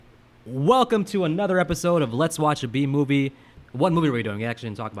Welcome to another episode of Let's Watch a B-Movie. What movie are we doing? We actually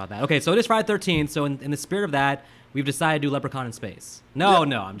didn't talk about that. Okay, so it is Friday the 13th, so in the spirit of that, we've decided to do Leprechaun in Space.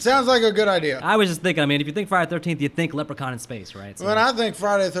 Sounds like a good idea. I was just thinking, if you think Friday the 13th, you think Leprechaun in Space, right? So When I think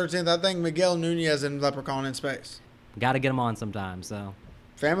Friday the 13th, I think Miguel Nunez in Leprechaun in Space. Got to get him on sometime, so.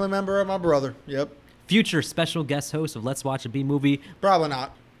 Family member of my brother. Yep. Future special guest host of Let's Watch a B-Movie. Probably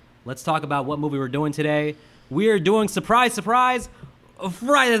not. Let's talk about what movie we're doing today. We are doing, surprise, surprise,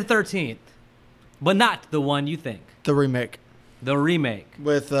 Friday the 13th. But not the one you think. The remake. The remake.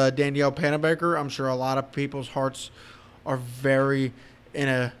 With Danielle Panabaker. I'm sure a lot of people's hearts are very in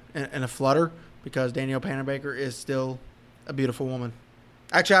a flutter because Danielle Panabaker is still a beautiful woman.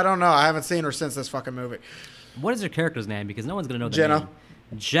 Actually, I don't know. I haven't seen her since this fucking movie. What is her character's name? Because no one's going to know the Jenna. name.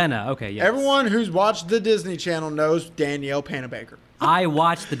 Jenna. Okay, yes. Everyone who's watched the Disney Channel knows Danielle Panabaker. I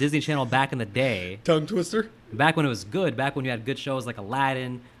watched the Disney Channel back in the day. Tongue twister. Back when it was good. Back when you had good shows like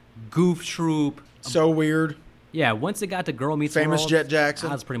Aladdin, Goof Troop. So weird. Yeah, once it got to Girl Meets Famous World, Jet Jackson.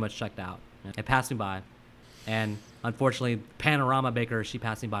 I was pretty much checked out. It passed me by. And unfortunately, Panorama Baker, she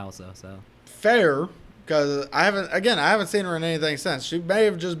passed me by also. So Fair, because I haven't seen her in anything since. She may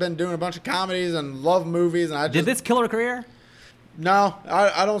have just been doing a bunch of comedies and love movies. And Did this kill her career? No,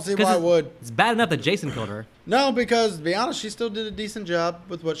 I don't see why it would. It's bad enough that Jason killed her. No, because to be honest, she still did a decent job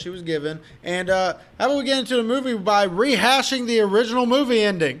with what she was given. And how about we get into the movie by rehashing the original movie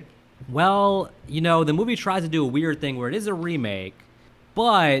ending? Well, the movie tries to do a weird thing where it is a remake,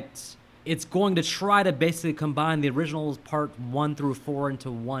 but it's going to try to basically combine the original part 1 through 4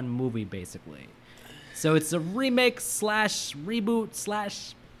 into one movie, basically. So it's a remake /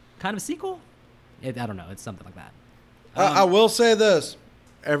 reboot / kind of sequel? I don't know. It's something like that. I will say this.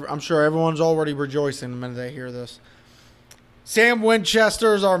 I'm sure everyone's already rejoicing the minute they hear this. Sam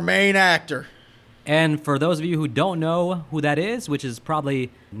Winchester is our main actor. And for those of you who don't know who that is, which is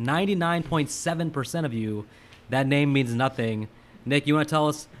probably 99.7% of you, that name means nothing. Nick, you want to tell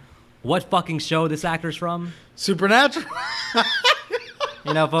us what fucking show this actor's from? Supernatural.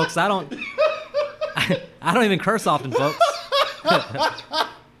 Folks, I don't even curse often, folks.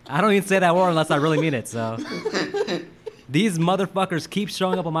 I don't even say that word unless I really mean it, so. These motherfuckers keep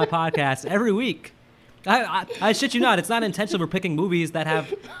showing up on my podcast every week. I shit you not. It's not intentional for picking movies that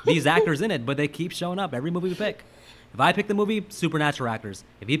have these actors in it, but they keep showing up every movie we pick. If I pick the movie, Supernatural actors.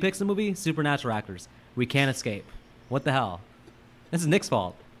 If he picks the movie, Supernatural actors. We can't escape. What the hell? This is Nick's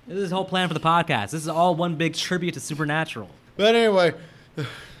fault. This is his whole plan for the podcast. This is all one big tribute to Supernatural. But anyway.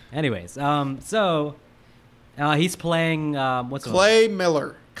 Anyways, so he's playing Clay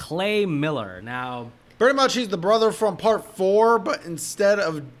Miller. Clay Miller. Now, pretty much he's the brother from part 4, but instead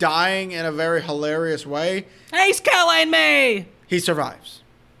of dying in a very hilarious way, he's killing me! He survives.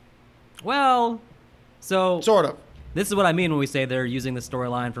 Well, so sort of. This is what I mean when we say they're using the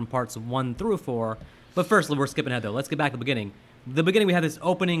storyline from parts 1 through 4. But first, we're skipping ahead, though. Let's get back to the beginning. The beginning, we have this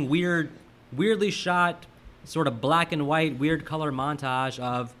opening, weirdly shot, sort of black and white, weird color montage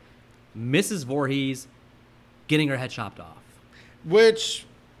of Mrs. Voorhees getting her head chopped off. Which,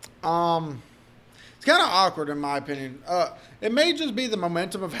 it's kind of awkward in my opinion. It may just be the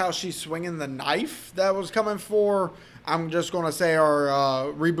momentum of how she's swinging the knife that was coming for, I'm just going to say,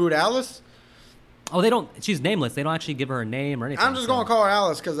 our reboot Alice. Oh, she's nameless. They don't actually give her a name or anything. I'm just going to call her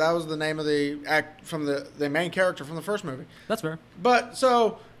Alice because that was the name of the act from the main character from the first movie. That's fair. But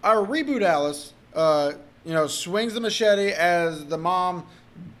so our reboot Alice, swings the machete as the mom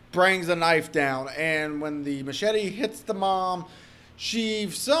brings the knife down, and when the machete hits the mom, she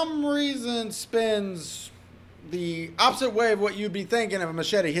for some reason spins the opposite way of what you'd be thinking if a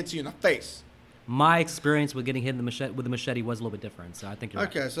machete hits you in the face. My experience with getting hit with the machete was a little bit different, so I think you're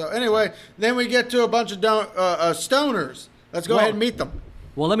right. Okay, so anyway, then we get to a bunch of stoners. Let's go ahead and meet them.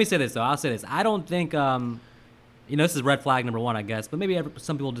 Well, let me say this, though. I'll say this. I don't think, this is red flag number 1, I guess, but maybe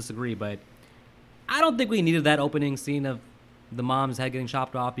some people disagree, but I don't think we needed that opening scene of the mom's head getting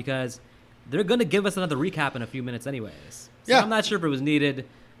chopped off because they're going to give us another recap in a few minutes anyways. So yeah. I'm not sure if it was needed.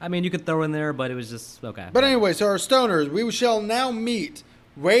 I mean, you could throw in there, but it was just, okay. But anyway, so our stoners, we shall now meet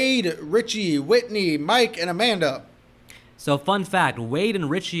Wade, Richie, Whitney, Mike, and Amanda. So fun fact, Wade and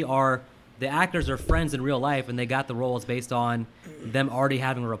Richie the actors are friends in real life, and they got the roles based on them already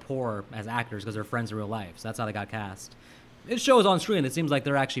having a rapport as actors because they're friends in real life. So that's how they got cast. It shows on screen. It seems like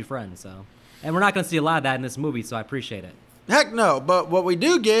they're actually friends. So, and we're not going to see a lot of that in this movie, so I appreciate it. Heck no, but what we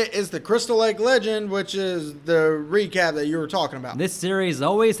do get is the Crystal Lake Legend, which is the recap that you were talking about. This series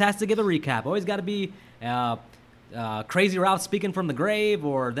always has to give a recap. Always got to be Crazy Ralph speaking from the grave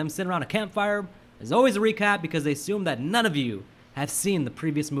or them sitting around a campfire. There's always a recap because they assume that none of you have seen the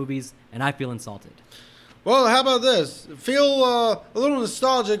previous movies, and I feel insulted. Well, how about this? Feel a little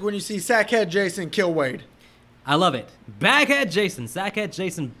nostalgic when you see Sackhead Jason kill Wade. I love it. Baghead Jason, Sackhead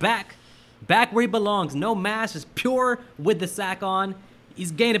Jason, back where he belongs. No mask, just pure with the sack on.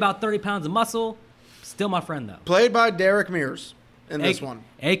 He's gained about 30 pounds of muscle. Still my friend, though. Played by Derek Mears in this one.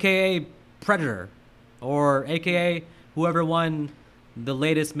 A.K.A. Predator. Or A.K.A. whoever won the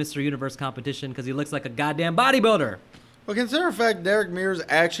latest Mr. Universe competition because he looks like a goddamn bodybuilder. Well, consider the fact Derek Mears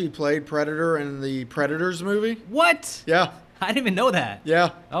actually played Predator in the Predators movie. What? Yeah. I didn't even know that.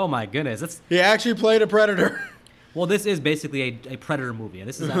 Yeah. Oh, my goodness. He actually played a Predator. Well, this is basically a Predator movie.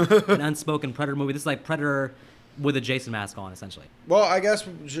 This is an unspoken Predator movie. This is like Predator with a Jason mask on, essentially. Well, I guess,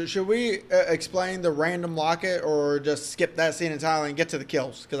 should we explain the random locket or just skip that scene entirely and get to the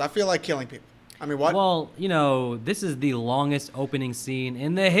kills? Because I feel like killing people. I mean, what? Well, this is the longest opening scene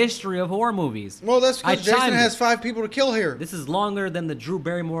in the history of horror movies. Well, that's because Jason has 5 people to kill here. This is longer than the Drew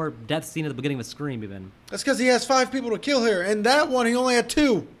Barrymore death scene at the beginning of Scream, even. That's because he has 5 people to kill here. And that one, he only had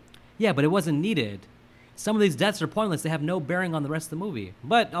 2. Yeah, but it wasn't needed. Some of these deaths are pointless. They have no bearing on the rest of the movie.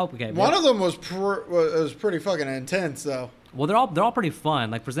 But, okay. One of them was pretty fucking intense, though. Well, they're all pretty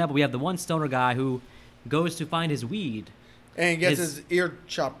fun. Like, for example, we have the one stoner guy who goes to find his weed. And he gets his ear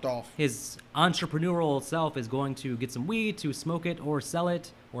chopped off. His entrepreneurial self is going to get some weed to smoke it or sell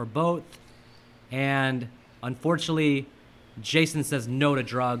it or both. And unfortunately, Jason says no to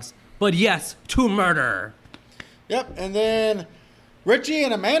drugs, but yes to murder. Yep, and then Richie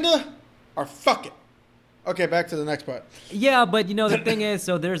and Amanda are fucking. Okay, back to the next part. Yeah, but the thing is,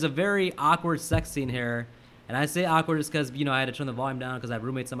 so there's a very awkward sex scene here. And I say awkward just because, I had to turn the volume down because I have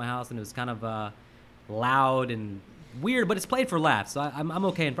roommates in my house and it was kind of loud and weird, but it's played for laughs, so I'm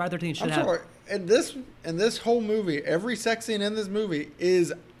okay. And Friday 13 should have. Sorry. In this whole movie, every sex scene in this movie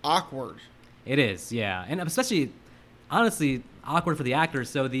is awkward. It is, yeah, and especially, honestly, awkward for the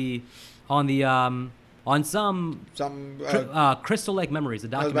actors. So on Crystal Lake Memories, the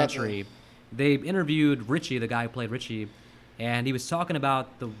documentary, they interviewed Richie, the guy who played Richie, and he was talking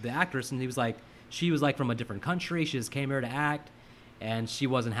about the actress, and he was like, she was like from a different country. She just came here to act, and she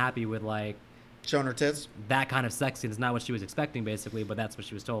wasn't happy with like. Showing her tits? That kind of sex scene is not what she was expecting, basically, but that's what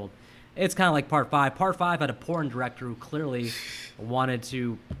she was told. It's kind of like Part 5. Part 5 had a porn director who clearly wanted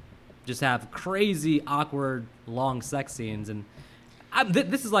to just have crazy, awkward, long sex scenes. And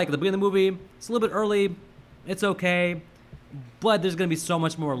this is like the beginning of the movie. It's a little bit early. It's okay. But there's going to be so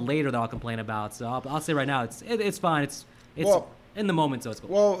much more later that I'll complain about. So I'll say right now, it's fine. It's in the moment, so it's cool.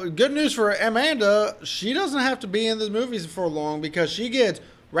 Well, good news for Amanda. She doesn't have to be in this movie for long because she gets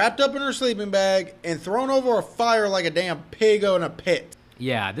wrapped up in her sleeping bag and thrown over a fire like a damn pig in a pit.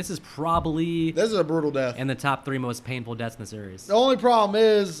 Yeah, this is probably... This is a brutal death. In the top 3 most painful deaths in the series. The only problem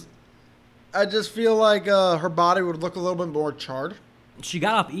is, I just feel like her body would look a little bit more charred. She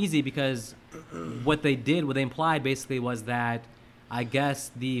got off easy because what they implied basically was that, I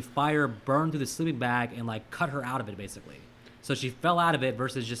guess, the fire burned through the sleeping bag and, like, cut her out of it, basically. So she fell out of it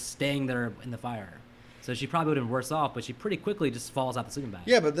versus just staying there in the fire. So she probably would have been worse off, but she pretty quickly just falls out the sleeping bag.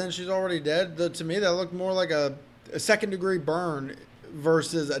 Yeah, but then she's already dead. To me, that looked more like a second-degree burn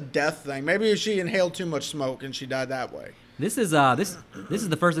versus a death thing. Maybe she inhaled too much smoke and she died that way. This is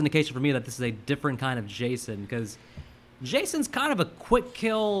the first indication for me that this is a different kind of Jason, because Jason's kind of a quick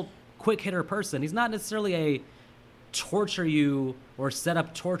kill, quick hitter person. He's not necessarily a torture you or set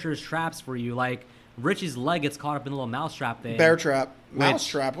up torturous traps for you. Like Richie's leg gets caught up in a little mousetrap thing. Bear trap.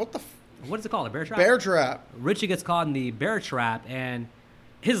 Mousetrap. What the what is it called? A bear trap? Bear trap. Richie gets caught in the bear trap, and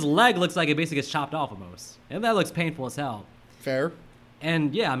his leg looks like it basically gets chopped off almost. And that looks painful as hell. Fair.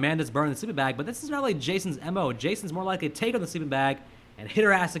 And yeah, Amanda's burning the sleeping bag, but this is not like Jason's MO. Jason's more likely to take on the sleeping bag and hit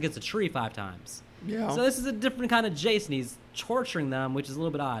her ass against a tree 5 times. Yeah. So this is a different kind of Jason. He's torturing them, which is a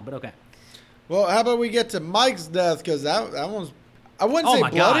little bit odd, but okay. Well, how about we get to Mike's death, because that one's, I wouldn't say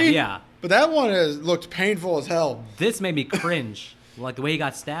bloody, God, yeah. but that one looked painful as hell. This made me cringe. Like the way he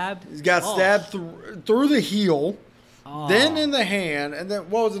got stabbed. He got stabbed through the heel, Oh. then in the hand, and then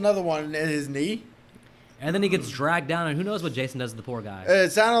what was another one in his knee? And then he gets dragged down, and who knows what Jason does to the poor guy.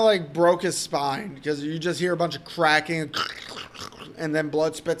 It sounded like broke his spine, because you just hear a bunch of cracking, and then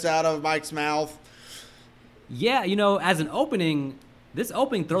blood spits out of Mike's mouth. Yeah, as an opening, this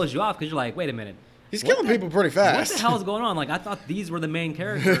opening throws you off because you're like, wait a minute. He's killing people pretty fast. What the hell is going on? Like, I thought these were the main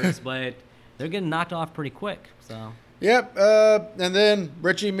characters, but they're getting knocked off pretty quick. So. Yep, and then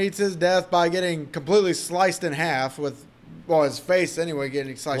Richie meets his death by getting completely sliced in half with, well, his face anyway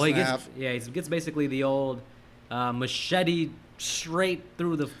getting sliced in half. Yeah, he gets basically the old machete straight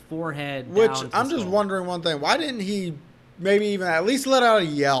through the forehead. Which, down I'm just wondering one thing. Why didn't he maybe even at least let out a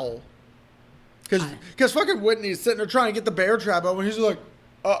yell? Because fucking Whitney's sitting there trying to get the bear trap open. He's like,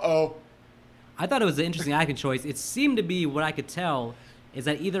 uh-oh. I thought it was an interesting acting choice. It seemed to be, what I could tell, is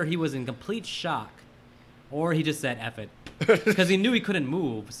that either he was in complete shock or he just said F it. Because he knew he couldn't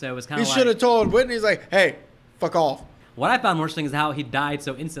move, so it was kind He of like... should have told Whitney, he's like, hey, fuck off. What I found more interesting is how he died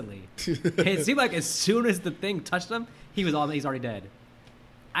so instantly. It seemed like as soon as the thing touched him, he's already dead.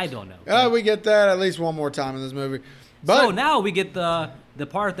 I don't know. We get that at least one more time in this movie. But So now we get the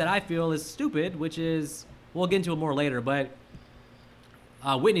part that I feel is stupid, which is, we'll get into it more later, but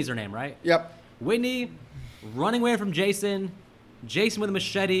Whitney's her name, right? Yep. Whitney running away from Jason, Jason with a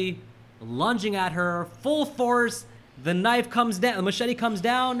machete, lunging at her, full force, the knife comes down, the machete comes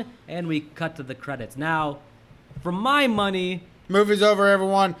down, and we cut to the credits. Now, for my money... Movie's over,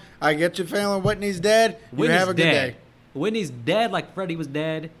 everyone. I get you feeling Whitney's dead. You have a good day. Whitney's dead like Freddy was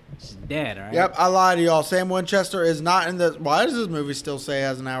dead. She's dead, all right? Yep, I lied to y'all. Sam Winchester is not in the... Why does this movie still say it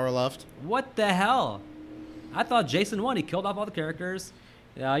has an hour left? What the hell? I thought Jason won. He killed off all the characters.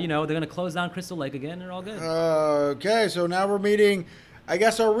 They're going to close down Crystal Lake again. They're all good. Okay, so now we're meeting, I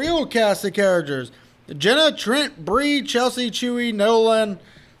guess, our real cast of characters. Jenna, Trent, Bree, Chelsea, Chewie, Nolan,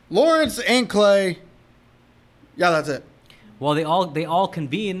 Lawrence, and Clay. Yeah, that's it. Well, they all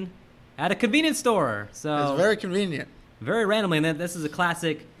convene at a convenience store. So It's very convenient. very randomly, and then this is a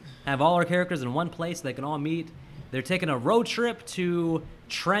classic. Have all our characters in one place so they can all meet. They're taking a road trip to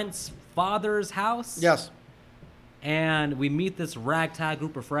Trent's father's house. Yes. And we meet this ragtag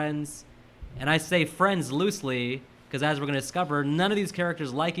group of friends. And I say friends loosely because, as we're going to discover, none of these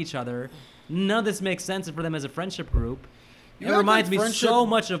characters like each other. None of this makes sense for them as a friendship group. You It act reminds like me so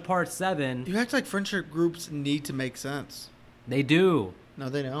much of Part 7. You act like friendship groups need to make sense. They do. No,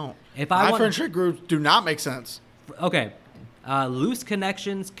 they don't. If I My want- friendship groups do not make sense. Okay. Loose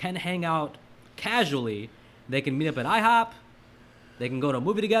connections can hang out casually. They can meet up at IHOP. They can go to a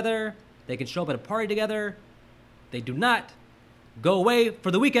movie together. They can show up at a party together. They do not go away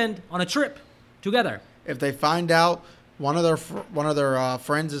for the weekend on a trip together. If they find out one of their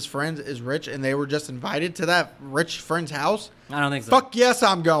friends is rich and they were just invited to that rich friend's house, I don't think so. fuck yes,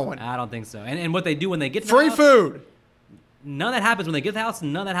 I'm going. I don't think so. And what they do when they get to the Free house, food. none of that happens when they get to the house.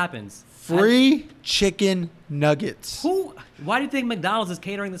 None of that happens. Free chicken nuggets. Why do you think McDonald's is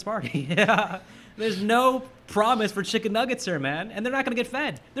catering this party? There's no promise for chicken nuggets here, man. And they're not going to get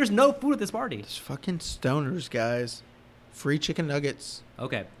fed. There's no food at this party. It's fucking stoners, guys. Free chicken nuggets.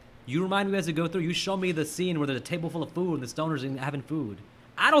 Okay. You remind me as we go through. You show me the scene where there's a table full of food and the stoners are having food.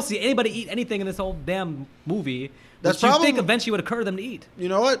 I don't see anybody eat anything in this whole damn movie. That's Which you probably- think eventually would occur to them to eat. You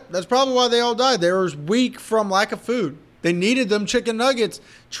know what? That's probably why they all died. They were weak from lack of food. They needed them chicken nuggets.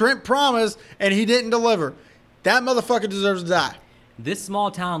 Trent promised, and he didn't deliver. That motherfucker deserves to die. This small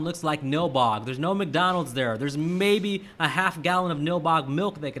town looks like Nilbog. There's no McDonald's there. There's maybe a half gallon of Nilbog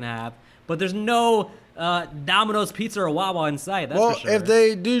milk they can have, but there's no Domino's Pizza or Wawa in sight. That's Well, for sure. if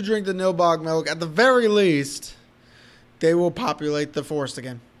they do drink the Nilbog milk, at the very least, they will populate the forest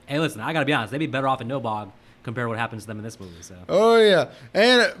again. Hey, listen, I gotta be honest. They'd be better off in Nilbog compared to what happens to them in this movie. So. Oh, yeah.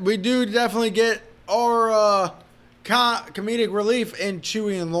 And we do definitely get our comedic relief in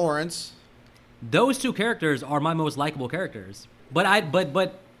Chewie and Lawrence. Those two characters are my most likable characters. But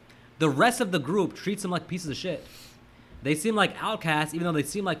the rest of the group treats them like pieces of shit. They seem like outcasts, even though they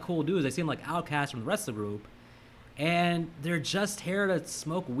seem like cool dudes. They seem like outcasts from the rest of the group. And they're just here to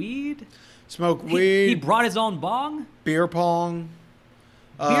smoke weed. Smoke weed. He brought his own bong. Beer pong.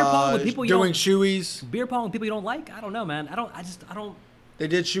 Beer pong with people you doing don't- shoeys. Beer pong with people you don't like. I don't know, man. I don't. They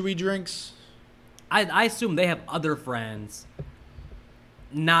did shoey drinks. I assume they have other friends,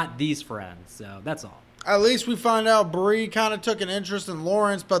 not these friends. So that's all. At least we find out Bree kind of took an interest in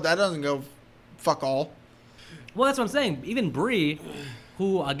Lawrence, but that doesn't go fuck all. Well, that's what I'm saying. Even Bree,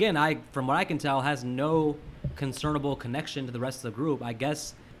 who again, from what I can tell, has no concernable connection to the rest of the group. I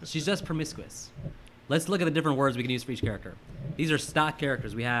guess she's just promiscuous. Let's look at the different words we can use for each character. These are stock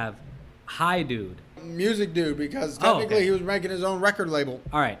characters. We have High Dude. Music dude, because Oh, technically okay. he was making his own record label.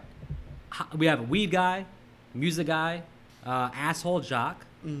 All right. We have Weed Guy, Music Guy, Asshole Jock,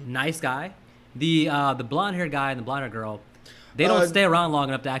 Nice Guy. The blonde-haired guy and the blonde-haired girl, they don't stay around long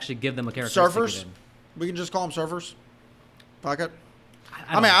enough to actually give them a character. Surfers. We can just call them surfers. Pocket.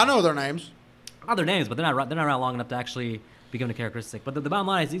 I know their names. Other names, but they're not around long enough to actually be given a characteristic. But the bottom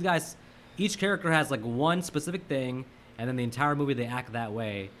line is these guys, each character has like one specific thing, and then the entire movie they act that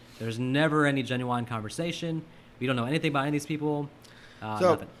way. There's never any genuine conversation. We don't know anything about any of these people.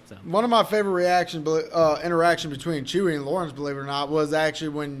 Nothing. So. One of my favorite interaction between Chewie and Lawrence, believe it or not, was actually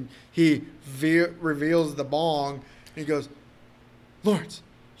when he reveals the bong. He goes, "Lawrence,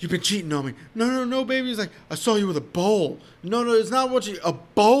 you've been cheating on me." No, baby. He's like, "I saw you with a bowl." No, it's not a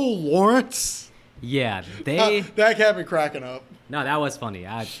bowl, Lawrence. Yeah, they. That kept me cracking up. No, that was funny.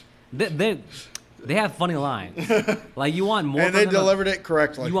 They have funny lines. Like you want more. And they delivered it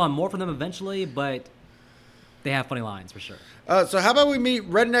correctly. You want more from them eventually, but they have funny lines for sure. So how about we meet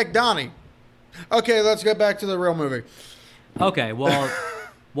Redneck Donnie? Okay, let's get back to the real movie. Okay, well,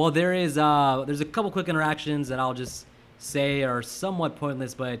 there's a couple quick interactions that I'll just say are somewhat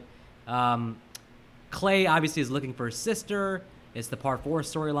pointless, but Clay obviously is looking for his sister. It's the Part 4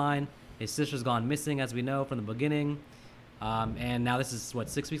 storyline. His sister's gone missing, as we know from the beginning. And now this is,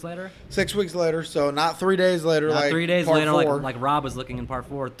 6 weeks later? 6 weeks later, so not 3 days later. Not like 3 days part later, 4. like Rob was looking in Part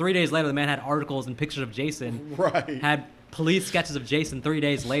 4. 3 days later, the man had articles and pictures of Jason. Right. Had police sketches of Jason 3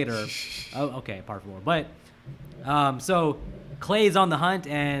 days later. Oh, okay, Part 4. But, so Clay's on the hunt,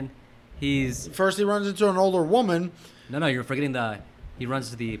 and he's... First he runs into an older woman. No, you're forgetting he runs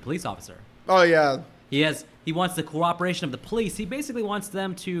to the police officer. Oh, yeah. He wants the cooperation of the police. He basically wants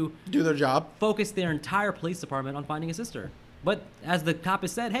them to do their job, focus their entire police department on finding his sister. But as the cop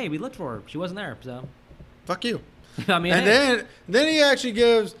has said, hey, we looked for her. She wasn't there, so fuck you. I mean, and then he actually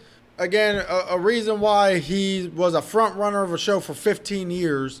gives again a reason why he was a front runner of a show for 15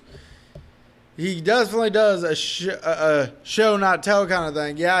 years. He definitely does a show not tell kind of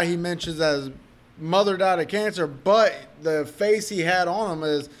thing. Yeah, he mentions that his mother died of cancer, but the face he had on him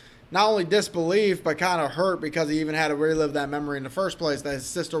is not only disbelief, but kind of hurt because he even had to relive that memory in the first place that his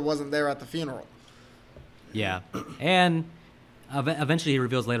sister wasn't there at the funeral. Yeah. And eventually he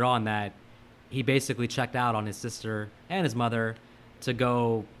reveals later on that he basically checked out on his sister and his mother to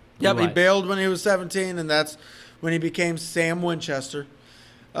go... Yep, he bailed when he was 17, and that's when he became Sam Winchester.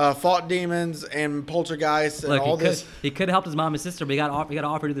 Fought demons and poltergeists and all this. He could have helped his mom and sister, but he got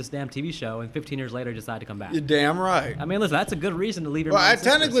offered to do this damn TV show, and 15 years later he decided to come back. You're damn right. I mean, listen, that's a good reason to leave your mom and sister.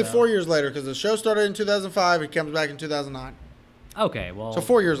 Technically 4 years later, because the show started in 2005. He comes back in 2009. Okay, well... So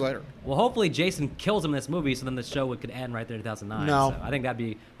 4 years later. Well, hopefully Jason kills him in this movie, so then the show could end right there in 2009. No. So I think that'd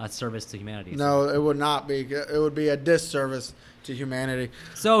be a service to humanity. No, it would not be. It would be a disservice to humanity.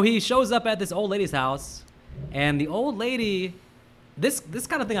 So he shows up at this old lady's house, and the old lady... This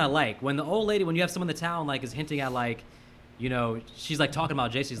kind of thing I like. When the old lady, when you have someone in the town, like, is hinting at, like, you know, she's, like, talking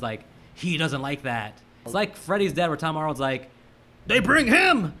about Jason. She's like, he doesn't like that. It's like Freddy's Dead, where Tom Arnold's like, they bring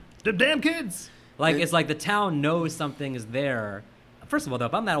him! The damn kids! Like, it's like the town knows something is there. First of all, though,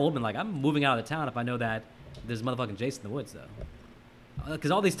 if I'm that old woman, like, I'm moving out of the town if I know that there's motherfucking Jason in the woods, though. Because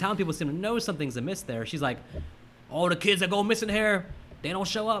all these town people seem to know something's amiss there. She's like, all the kids that go missing here, they don't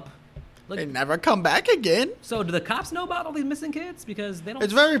show up. Like, they never come back again. So do the cops know about all these missing kids? Because they don't...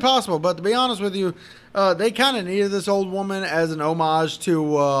 It's very possible, but to be honest with you, they kind of needed this old woman as an homage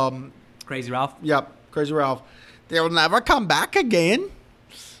to... Crazy Ralph? Yep, Crazy Ralph. They'll never come back again.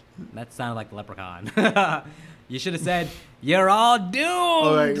 That sounded like the Leprechaun. You should have said, you're all doomed.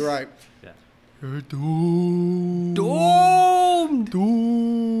 Oh, right, you're right. Yeah. You're doomed.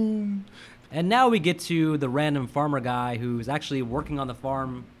 Doomed. And now we get to the random farmer guy who's actually working on the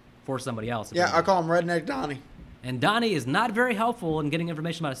farm for somebody else. Yeah, I call him Redneck Donnie. And Donnie is not very helpful in getting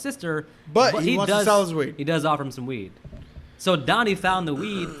information about his sister. But he wants to sell his weed. He does offer him some weed. So Donnie found the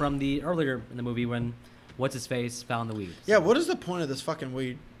weed from the earlier in the movie when What's-His-Face found the weed. Yeah, what is the point of this fucking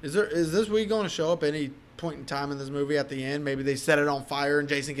weed? Is this weed going to show up any point in time in this movie at the end? Maybe they set it on fire and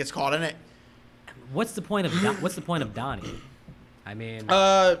Jason gets caught in it. What's the point of Donnie? I mean...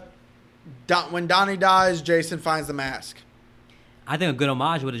 when Donnie dies, Jason finds the mask. I think a good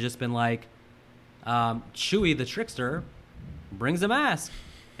homage would have just been like, Chewie, the trickster, brings the mask.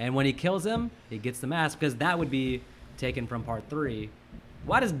 And when he kills him, he gets the mask, because that would be taken from Part 3.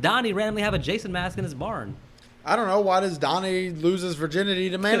 Why does Donnie randomly have a Jason mask in his barn? I don't know. Why does Donnie lose his virginity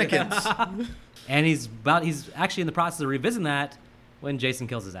to mannequins? And he's actually in the process of revisiting that when Jason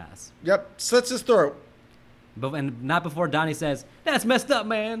kills his ass. Yep, slits his throat. And not before Donnie says, that's messed up,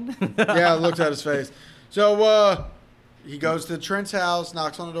 man. Yeah, looks at his face. So he goes to Trent's house,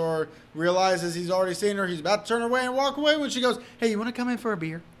 knocks on the door, realizes he's already seen her. He's about to turn away and walk away when she goes, hey, you want to come in for a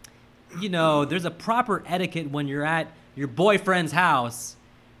beer? You know, there's a proper etiquette when you're at your boyfriend's house.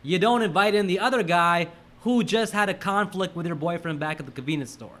 You don't invite in the other guy who just had a conflict with your boyfriend back at the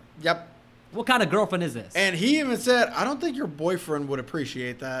convenience store. Yep. What kind of girlfriend is this? And he even said, I don't think your boyfriend would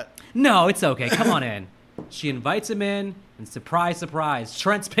appreciate that. No, it's okay. Come on in. She invites him in, and surprise, surprise,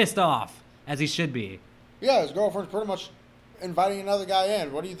 Trent's pissed off, as he should be. Yeah, his girlfriend's pretty much inviting another guy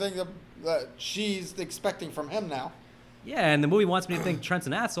in. What do you think that she's expecting from him now? Yeah, and the movie wants me to think Trent's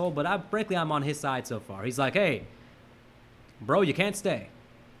an asshole, but frankly, I'm on his side so far. He's like, hey, bro, you can't stay.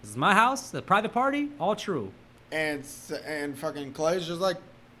 This is my house, the private party, all true. And fucking Clay's just like,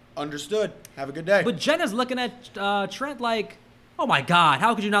 understood. Have a good day. But Jenna's looking at Trent like, oh my God,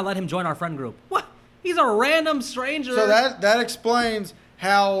 how could you not let him join our friend group? What? He's a random stranger. So that explains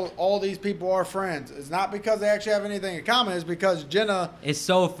how all these people are friends. It's not because they actually have anything in common. It's because Jenna is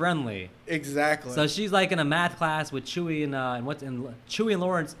so friendly. Exactly. So she's like in a math class with Chewie and Chewie and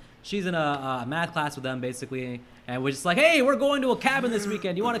Lawrence. She's in a math class with them basically, and we're just like, hey, we're going to a cabin this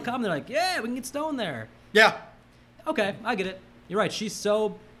weekend. You want to come? They're like, yeah, we can get stoned there. Yeah. Okay, I get it. You're right. She's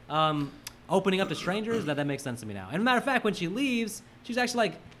so opening up to strangers that makes sense to me now. And matter of fact, when she leaves, she's actually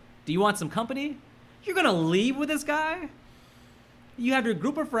like, do you want some company? You're gonna leave with this guy? You have your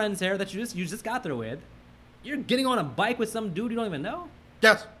group of friends here that you just got there with. You're getting on a bike with some dude you don't even know.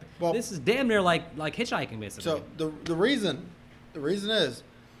 Yes. Well, this is damn near like hitchhiking, basically. So the reason is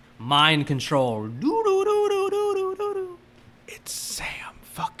mind control. It's Sam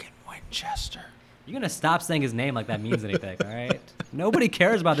fucking Winchester. You're gonna stop saying his name like that means anything, all right? Nobody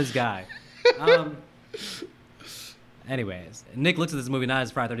cares about this guy. Anyways, Nick looks at this movie not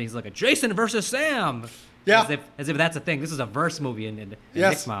as Friday 13th. He's like, Jason versus Sam. Yeah. As if that's a thing. This is a verse movie in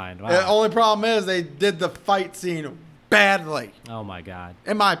Nick's mind. Wow. The only problem is they did the fight scene badly. Oh my god.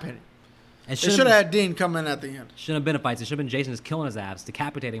 In my opinion. They should have had Dean come in at the end. Shouldn't have been a fight. It should have been Jason just killing his ass,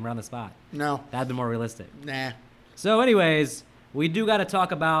 decapitating him around the spot. No. That'd been more realistic. Nah. So anyways, we do got to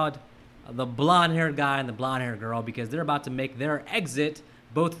talk about the blonde-haired guy and the blonde-haired girl because they're about to make their exit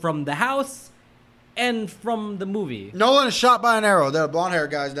both from the house and from the movie. Nolan is shot by an arrow. The blonde-haired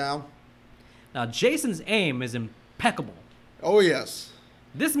guy's down. Now, Jason's aim is impeccable. Oh, yes.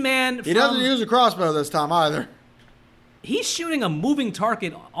 This man... He doesn't use a crossbow this time either. He's shooting a moving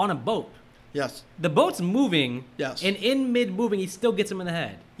target on a boat. Yes. The boat's moving. Yes. And in mid-moving, he still gets him in the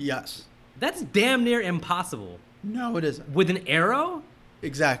head. Yes. That's damn near impossible. No, it isn't. With an arrow?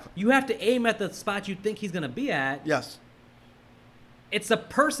 Exactly. You have to aim at the spot you think he's going to be at. Yes. It's a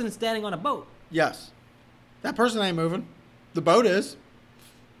person standing on a boat. Yes. That person ain't moving. The boat is.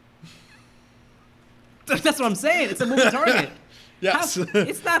 That's what I'm saying. It's a moving target. Yes.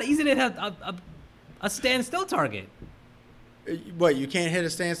 It's not easy to have a standstill target. What, you can't hit a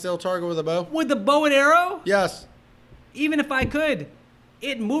standstill target with a bow? With the bow and arrow? Yes. Even if I could.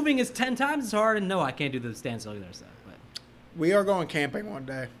 It moving is 10 times as hard, and no, I can't do the standstill either. So, but. We are going camping one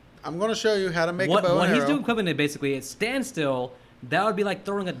day. I'm going to show you how to make a bow and arrow. What he's doing equivalent basically is standstill. That would be like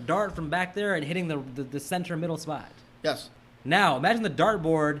throwing a dart from back there and hitting the center middle spot. Yes. Now, imagine the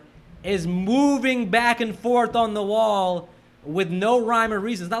dartboard is moving back and forth on the wall with no rhyme or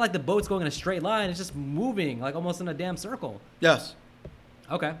reason. It's not like the boat's going in a straight line. It's just moving, like almost in a damn circle. Yes.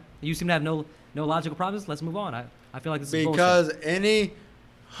 Okay. You seem to have no logical problems. Let's move on. I feel like this is bullshit. Because any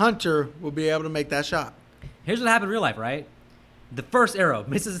hunter will be able to make that shot. Here's what happened in real life, right? The first arrow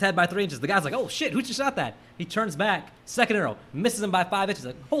misses his head by 3 inches. The guy's like, oh, shit, who just shot that? He turns back. Second arrow misses him by 5 inches.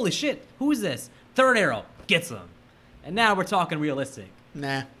 Like, holy shit, who is this? Third arrow gets him. And now we're talking realistic.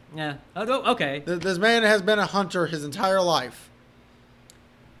 Nah. Yeah. Oh, okay. This man has been a hunter his entire life.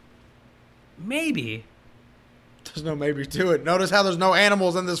 Maybe. There's no maybe to it. Notice how there's no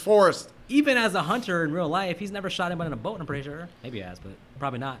animals in this forest. Even as a hunter in real life, he's never shot anyone in a boat, I'm pretty sure. Maybe he has, but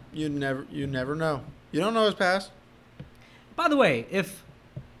probably not. You never know. You don't know his past. By the way, if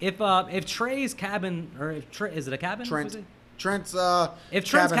Trey's cabin, or is it a cabin? Trent's if Trent's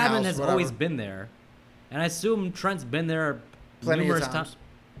cabin house, has whatever. always been there, and I assume Trent's been there Plenty numerous of times.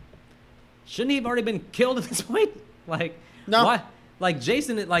 Shouldn't he have already been killed at this point? Like, no. Why? Like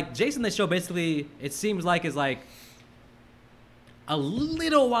Jason, they show basically, it seems like is like a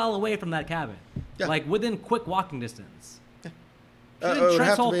little while away from that cabin, Yeah. like within quick walking distance. Yeah. Shouldn't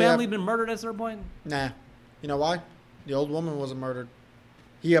Trent's whole family been murdered at a certain point? Nah. You know why? The old woman wasn't murdered.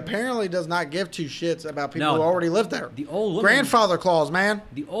 He apparently does not give two shits about people who already lived there. The old woman, grandfather clause, man.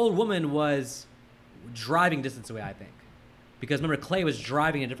 The old woman was driving distance away, I think, because remember Clay was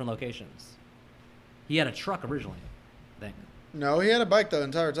driving in different locations. He had a truck originally, I think. No, he had a bike the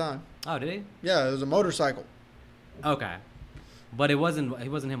entire time. Oh, did he? Yeah, it was a motorcycle. Okay, but it wasn't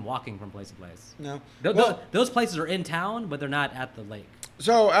him walking from place to place. No. Those places are in town, but they're not at the lake.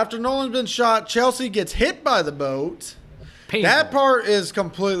 So after Nolan's been shot, Chelsea gets hit by the boat. Painful. That part is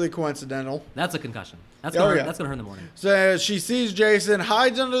completely coincidental. That's a concussion. That's gonna hurt in the morning. So she sees Jason,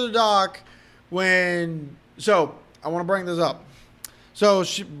 hides under the dock So I want to bring this up. So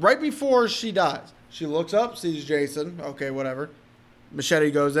right before she dies, she looks up, sees Jason. Okay, whatever. Machete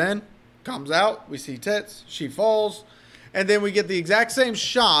goes in, comes out. We see tits. She falls. And then we get the exact same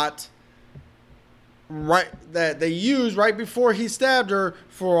shot that they used right before he stabbed her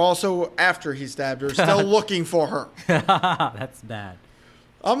for also after he stabbed her, still looking for her. That's bad.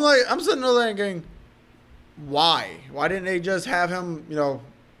 I'm sitting there thinking, why? Why didn't they just have him,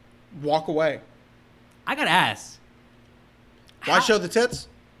 walk away? I gotta ask. Why show the tits?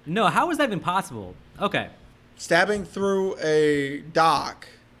 No, how is that even possible? Okay. stabbing through a dock.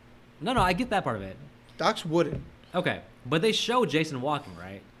 No, I get that part of it. Dock's wooden. Okay, but they show Jason walking,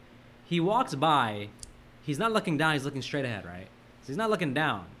 right? He walks by. He's not looking down. He's looking straight ahead, right? So he's not looking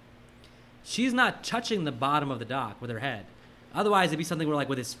down. She's not touching the bottom of the dock with her head. Otherwise, it'd be something where, like,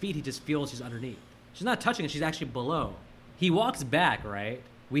 with his feet, he just feels she's underneath. She's not touching it. She's actually below. He walks back, right?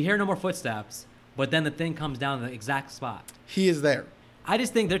 We hear no more footsteps, but then the thing comes down in the exact spot. He is there. I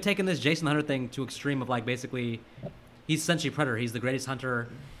just think they're taking this Jason the Hunter thing to extreme of, like, basically, he's essentially Predator. He's the greatest hunter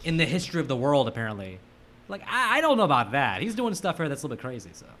in the history of the world, apparently. Like, I don't know about that. He's doing stuff here that's a little bit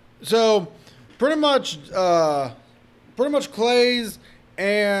crazy, so. So, pretty much Clay's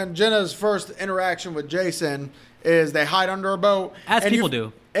and Jenna's first interaction with Jason is they hide under a boat. As people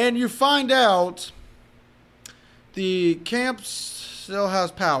do. And you find out the camp still has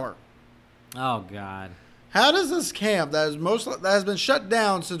power. Oh, God. How does this camp that has been shut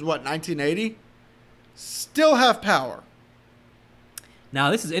down since, 1980, still have power?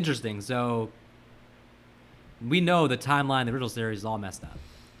 Now, this is interesting. So, we know the timeline, the original series is all messed up.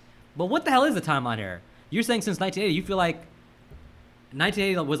 But what the hell is the timeline here? You're saying since 1980, you feel like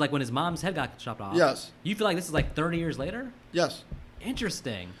 1980 was like when his mom's head got chopped off. Yes. You feel like this is like 30 years later? Yes.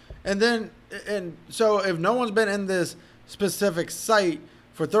 Interesting. And so if no one's been in this specific site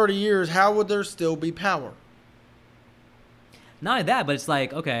for 30 years, how would there still be power? Not only that, but it's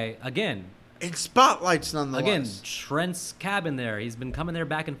like, okay, again. And spotlights nonetheless. Again, Trent's cabin there. He's been coming there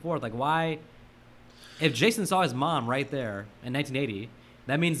back and forth. Like, why? If Jason saw his mom right there in 1980,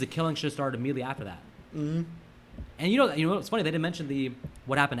 that means the killing should have started immediately after that. Mm-hmm. And you know what's funny? They didn't mention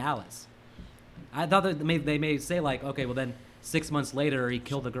what happened to Alice. I thought that they may say, like, okay, well then 6 months later he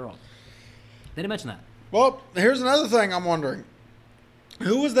killed the girl. They didn't mention that. Well, here's another thing I'm wondering.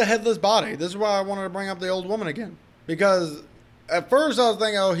 Who was the headless body? This is why I wanted to bring up the old woman again. Because at first I was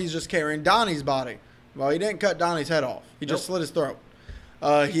thinking, oh, he's just carrying Donnie's body. Well, he didn't cut Donnie's head off. He just slit his throat.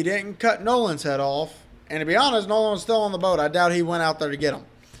 He didn't cut Nolan's head off. And to be honest, Nolan was still on the boat. I doubt he went out there to get him.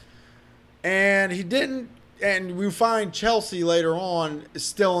 And he didn't. And we find Chelsea later on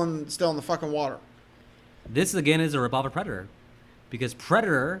still in the fucking water. This again is a ripoff of Predator, because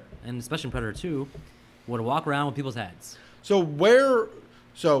Predator, and especially Predator 2, would walk around with people's heads. So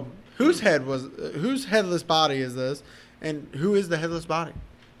whose headless body is this, and who is the headless body?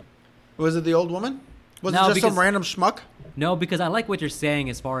 Was it the old woman? Was it just some random schmuck? No, because I like what you're saying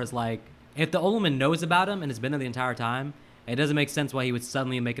as far as, like, if the old woman knows about him and has been there the entire time, it doesn't make sense why he would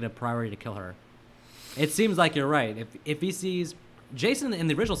suddenly make it a priority to kill her. It seems like you're right. If he sees Jason in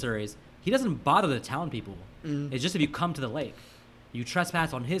the original series, he doesn't bother the town people. Mm. It's just if you come to the lake, you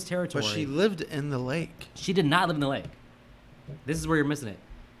trespass on his territory. But she lived in the lake. She did not live in the lake. This is where you're missing it.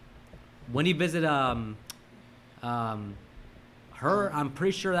 When he visited her, I'm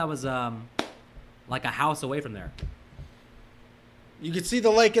pretty sure that was like a house away from there. You could see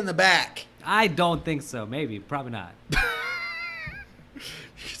the lake in the back. I don't think so. Maybe. Probably not.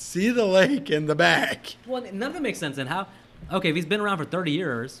 See the lake in the back. Well, none of it makes sense. And how? Okay, if he's been around for 30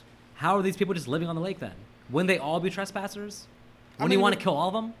 years, how are these people just living on the lake then? Wouldn't they all be trespassers? Wouldn't you want to kill all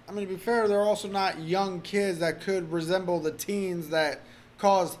of them? I mean, to be fair, they're also not young kids that could resemble the teens that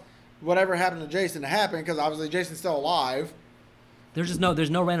caused whatever happened to Jason to happen, because obviously Jason's still alive. There's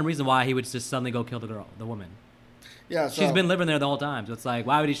no random reason why he would just suddenly go kill the woman. Yeah, so she's been living there the whole time. So it's like,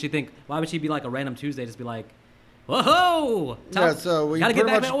 why would she be like a random Tuesday, just be like, whoa! Yeah, so we gotta get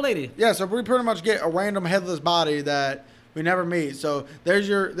back to that old lady. Yeah, so we pretty much get a random headless body that we never meet. So there's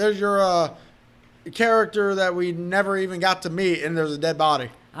your character that we never even got to meet, and there's a dead body.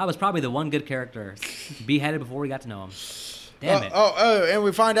 I was probably the one good character, beheaded before we got to know him. Damn it! And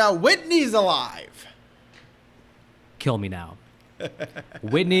we find out Whitney's alive. Kill me now.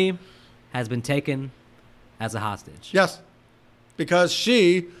 Whitney has been taken as a hostage. Yes, because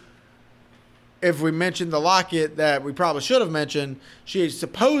she, if we mentioned the locket that we probably should have mentioned, she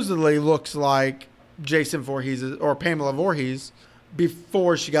supposedly looks like Jason Voorhees or Pamela Voorhees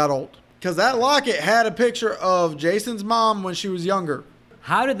before she got old. Because that locket had a picture of Jason's mom when she was younger.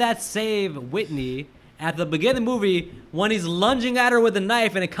 How did that save Whitney at the beginning of the movie when he's lunging at her with a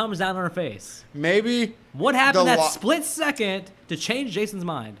knife and it comes down on her face? Maybe. What happened that split second to change Jason's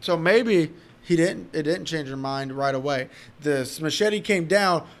mind? So maybe it didn't change her mind right away. The machete came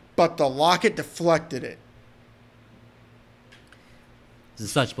down, but the locket deflected it. This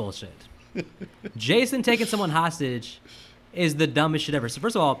is such bullshit. Jason taking someone hostage is the dumbest shit ever. So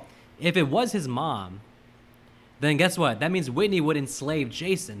first of all, if it was his mom, then guess what? That means Whitney would enslave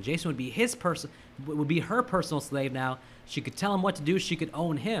Jason. Jason would be her personal slave now. She could tell him what to do. She could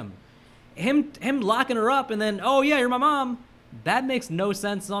own him. Him locking her up and then, oh yeah, you're my mom. That makes no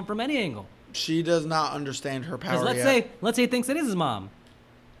sense from any angle. She does not understand her power Because let's say he thinks it is his mom.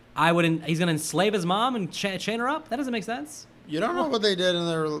 He's gonna enslave his mom and chain her up. That doesn't make sense. You don't know what they did in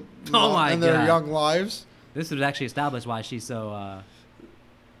their God. young lives. This would actually establish why she's so.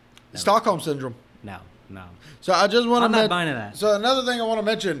 Stockholm syndrome. No. So I just want to. I'm not buying that. So another thing I want to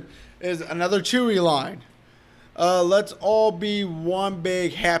mention is another Chewie line. Let's all be one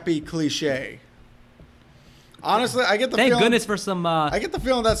big happy cliche. Honestly, I get the Thank feeling. goodness for some. I get the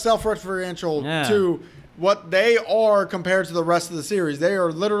feeling that's self-referential Yeah. to what they are compared to the rest of the series. They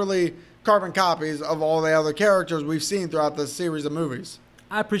are literally carbon copies of all the other characters we've seen throughout the series of movies.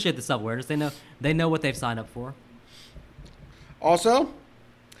 I appreciate the self-awareness. They know what they've signed up for. Also,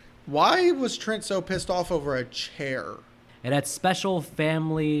 why was Trent so pissed off over a chair? It had special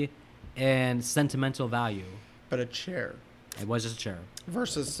family and sentimental value. But a chair It was just a chair.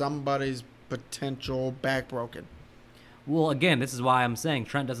 versus somebody's potential back broken. Well, again, this is why I'm saying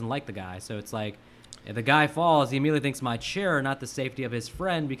Trent doesn't like the guy. So it's like, if the guy falls, he immediately thinks my chair, not the safety of his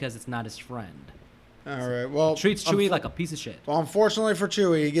friend, because it's not his friend. All right. Well, Treats Chewie like a piece of shit. well, unfortunately for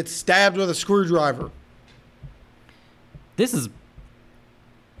Chewie, he gets stabbed with a screwdriver. This is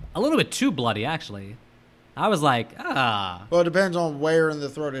a little bit too bloody, actually. I was like, Well, it depends on where in the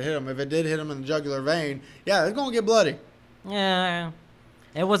throat it hit him. If it did hit him in the jugular vein, yeah, it's gonna get bloody. yeah.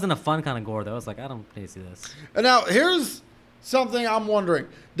 It wasn't a fun kind of gore, though. I was like, I don't need to see this. And now here's something I'm wondering: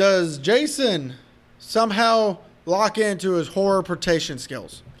 does Jason somehow lock into his horror portation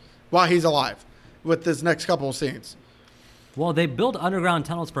skills while he's alive with this next couple of scenes? Well, they built underground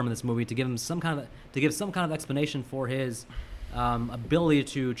tunnels for him in this movie to give some kind of explanation for his ability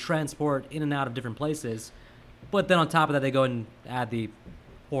to transport in and out of different places. But then on top of that, they go and add the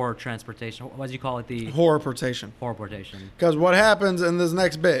horror transportation. What do you call it? The Horror portation. horror portation. Because what happens in this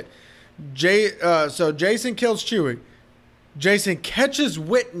next bit? So Jason kills Chewie. Jason catches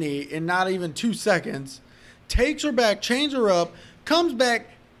Whitney in not even 2 seconds, takes her back, chains her up, comes back,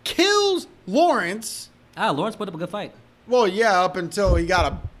 kills Lawrence. Lawrence put up a good fight. Well, yeah, up until he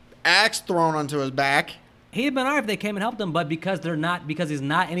got a axe thrown onto his back. He'd been alright if they came and helped him, but because he's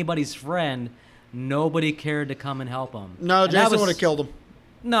not anybody's friend, nobody cared to come and help him. No, And that Jason was- would have killed him.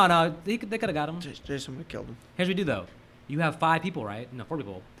 No, they could have got him. Jason would have killed him. Here's what we do though. You have 5 people, right? No, 4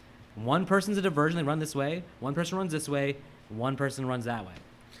 people. One person's a diversion, they run this way. One person runs this way. One person runs that way.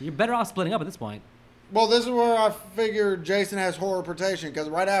 You're better off splitting up at this point. Well, this is where I figured Jason has horror portation, because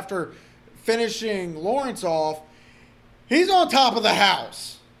right after finishing Lawrence off, he's on top of the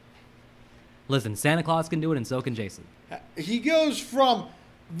house. Listen, Santa Claus can do it, and so can Jason. He goes from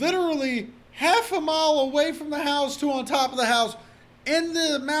literally half a mile away from the house to on top of the house in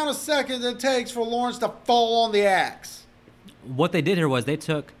the amount of seconds it takes for Lawrence to fall on the axe. What they did here was they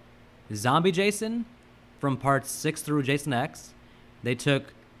took Zombie Jason from parts 6 through Jason X. They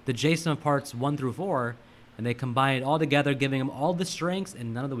took the Jason of parts 1 through 4, and they combined it all together, giving him all the strengths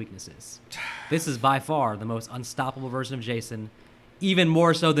and none of the weaknesses. This is by far the most unstoppable version of Jason, even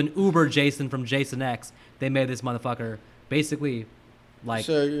more so than Uber Jason from Jason X. They made this motherfucker basically like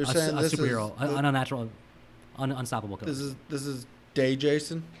So you're saying a this is superhero, the- an unnatural, unstoppable killer. This is Day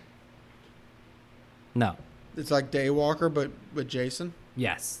Jason. No. It's like Daywalker, but with Jason.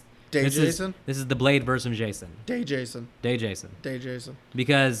 Yes. Day This Jason. This is the Blade version of Jason. Day Jason. Day Jason. Day Jason.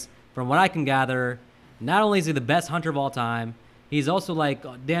 Because from what I can gather, not only is he the best hunter of all time, he's also like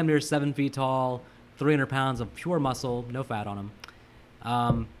damn near 7 feet tall, 300 pounds of pure muscle, no fat on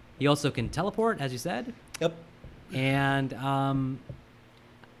him. He also can teleport, as you said, Yep. and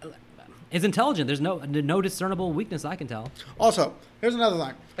is intelligent. There's no discernible weakness I can tell. Also, here's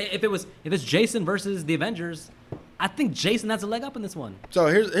another thing. If it's Jason versus the Avengers, I think Jason has a leg up in this one. So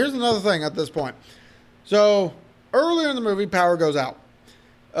here's another thing at this point. So earlier in the movie, power goes out.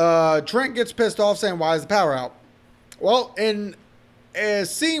 Trent gets pissed off saying, "Why is the power out?" Well, in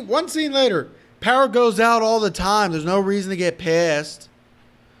one scene later, power goes out all the time. There's no reason to get pissed.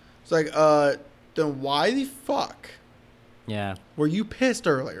 It's like, then why the fuck Yeah, were you pissed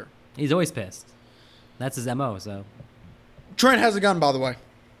earlier? he's always pissed. That's his MO. So Trent has a gun, by the way.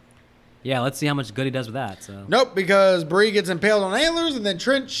 yeah, let's see how much good he does with that. So Nope, because Bree gets impaled on antlers and then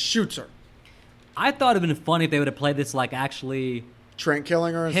Trent shoots her. I thought it'd been funny if they would have played this like actually Trent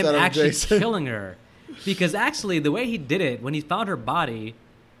killing her him instead of actually Jason. killing her, because actually the way he did it when he found her body,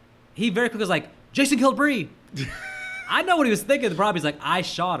 he very quickly was like, "Jason killed Bree." I know what he was thinking. Probably he's like, "I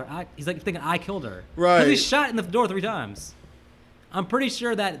shot her." He's like thinking, "I killed her." Right. Because he shot in the door 3 times. I'm pretty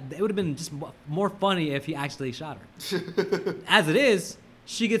sure that it would have been just more funny if he actually shot her. As it is,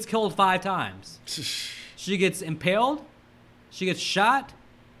 she gets killed 5 times. She gets impaled, she gets shot,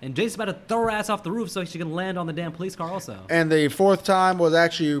 And Jason's about to throw her ass off the roof so she can land on the damn police car also. And the fourth time was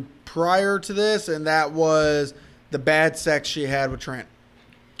actually prior to this, and that was the bad sex she had with Trent.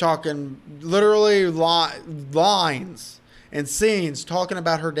 Talking literally lines and scenes talking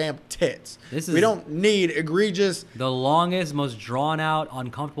about her damn tits. We don't need egregious. The longest, most drawn out,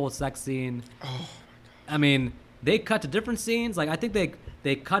 uncomfortable sex scene. Oh my God. I mean, they cut to different scenes. Like, I think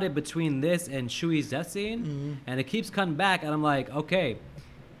they cut it between this and Chewie's death scene, and it keeps cutting back, and I'm like, okay,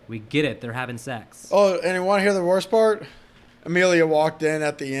 we get it. They're having sex. Oh, and you want to hear the worst part? Amelia walked in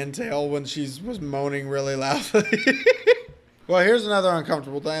at the entail when she was moaning really loudly. Well, here's another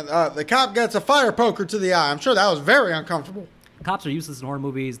uncomfortable thing. The cop gets a fire poker to the eye. I'm sure that was very uncomfortable. Cops are useless in horror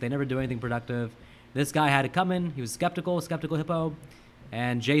movies. They never do anything productive. This guy had it coming. He was skeptical hippo.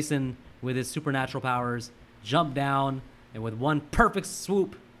 And Jason, with his supernatural powers, jumped down and with one perfect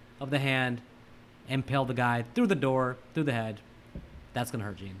swoop of the hand, impaled the guy through the door, through the head. That's going to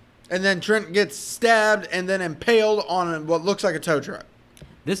hurt Gene. And then Trent gets stabbed and then impaled on what looks like a tow truck.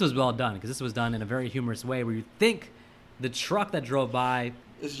 This was well done because this was done in a very humorous way where you think the truck that drove by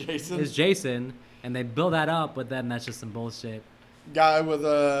is Jason, and they build that up, but then that's just some bullshit. Guy with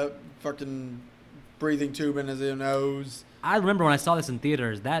a fucking breathing tube in his nose. I remember when I saw this in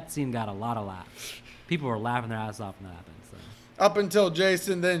theaters, that scene got a lot of laughs. People were laughing their ass off when that happened. So. Up until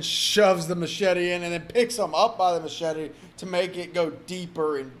Jason then shoves the machete in and then picks him up by the machete to make it go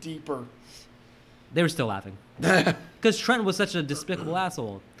deeper and deeper. They were still laughing. Because Trent was such a despicable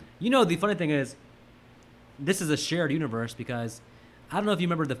asshole. You know, the funny thing is, this is a shared universe because I don't know if you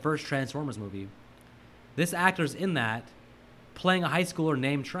remember the first Transformers movie. This actor's in that playing a high schooler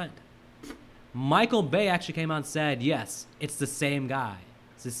named Trent. Michael Bay actually came out and said, yes, it's the same guy.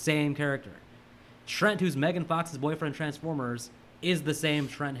 It's the same character. Trent, who's Megan Fox's boyfriend in Transformers, is the same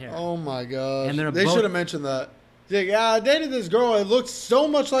Trent here. Oh my gosh. And they should have mentioned that. Yeah, I dated this girl. It looks so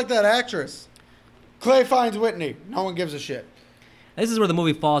much like that actress. Clay finds Whitney. No one gives a shit. This is where the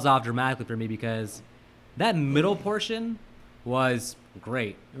movie falls off dramatically for me because that middle portion was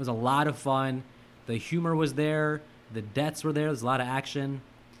great. It was a lot of fun. The humor was there. The deaths were there. There's a lot of action.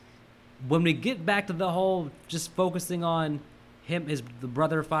 When we get back to the whole just focusing on the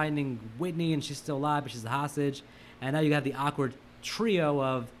brother finding Whitney and she's still alive, but she's a hostage. And now you have the awkward trio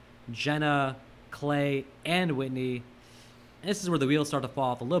of Jenna, Clay, and Whitney. And this is where the wheels start to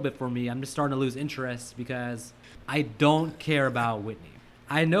fall off a little bit for me. I'm just starting to lose interest because I don't care about Whitney.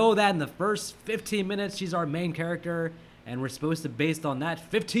 I know that in the first 15 minutes, she's our main character, and we're supposed to, based on that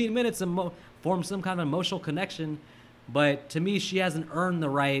 15 minutes, form some kind of emotional connection. But to me, she hasn't earned the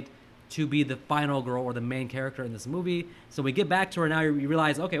right to be the final girl or the main character in this movie. So we get back to her now, you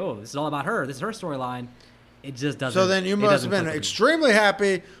realize, okay, this is all about her. This is her storyline. It just doesn't. So then you must have been extremely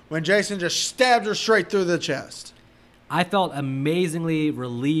happy when Jason just stabbed her straight through the chest. I felt amazingly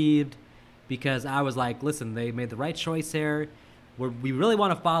relieved because I was like, listen, they made the right choice here. We really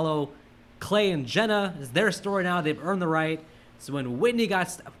want to follow Clay and Jenna. It's their story now. They've earned the right. So when Whitney got...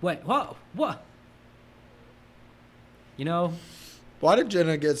 What? You know... Why did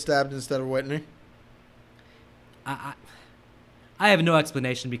Jenna get stabbed instead of Whitney? I have no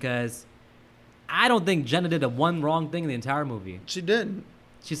explanation because I don't think Jenna did one wrong thing in the entire movie. She didn't.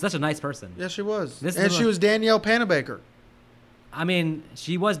 She's such a nice person. Yes, she was. She was Danielle Panabaker. I mean,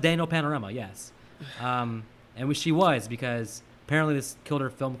 she was Daniel Panorama, yes. And she was because apparently this killed her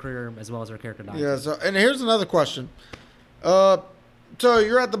film career as well as her character died. Yeah, and here's another question. So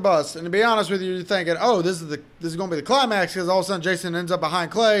you're at the bus, and to be honest with you, you're thinking, oh, this is going to be the climax because all of a sudden Jason ends up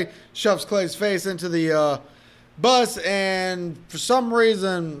behind Clay, shoves Clay's face into the bus, and for some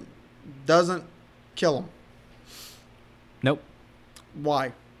reason doesn't kill him. Nope.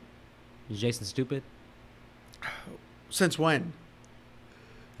 Why? Is Jason stupid? Since when?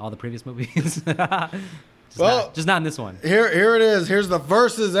 All the previous movies. just not in this one. Here it is. Here's the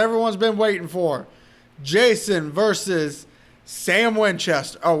verses everyone's been waiting for. Jason versus Sam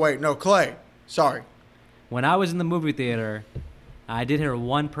Winchester. Oh, wait. No, Clay. Sorry. When I was in the movie theater, I did hear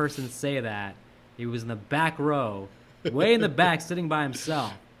one person say that. He was in the back row, way in the back, sitting by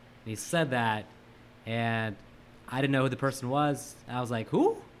himself. And he said that, and I didn't know who the person was. I was like,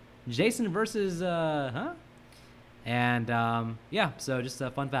 who? Jason versus, huh? And, yeah, so just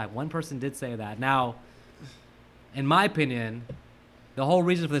a fun fact. One person did say that. Now, in my opinion, the whole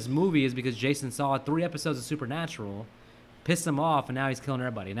reason for this movie is because Jason saw 3 episodes of Supernatural, pissed him off, and now he's killing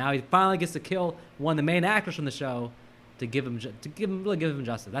everybody. Now he finally gets to kill one of the main actors from the show to give him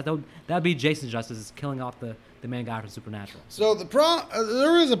justice. That'd be Jason's justice, is killing off the main guy from Supernatural. So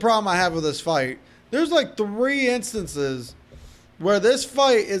there is a problem I have with this fight. There's like 3 instances where this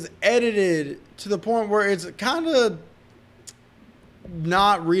fight is edited to the point where it's kind of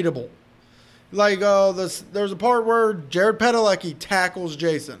not readable. Like, there's a part where Jared Padalecki tackles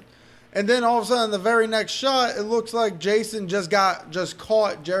Jason. And then all of a sudden, the very next shot, it looks like Jason just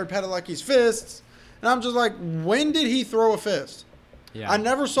caught Jared Padalecki's fists. And I'm just like, when did he throw a fist? Yeah. I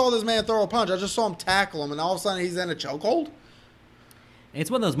never saw this man throw a punch. I just saw him tackle him, and all of a sudden he's in a chokehold. It's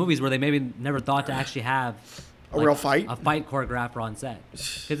one of those movies where they maybe never thought to actually have A real fight? a fight choreographed on set,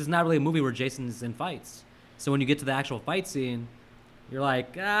 because it's not really a movie where Jason's in fights. So when you get to the actual fight scene, you're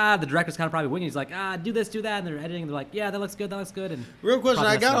like, the director's kind of probably winning. He's like, do this, do that, and they're editing. And they're like, yeah, that looks good, and Real question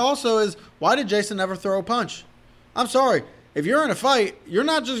I got also is, why did Jason never throw a punch? I'm sorry. If you're in a fight, you're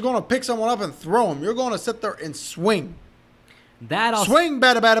not just going to pick someone up and throw him. You're going to sit there and swing. Swing,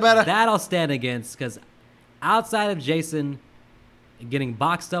 better. That I'll stand against, because outside of Jason getting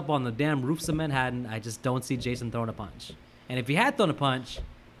boxed up on the damn roofs of Manhattan, I just don't see Jason throwing a punch. And if he had thrown a punch,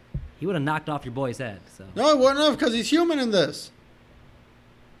 he would have knocked off your boy's head. So No, it wouldn't have, because he's human in this.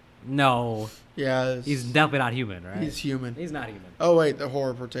 no, Yeah. he's definitely not human, right? He's human. He's not human. Oh, wait, the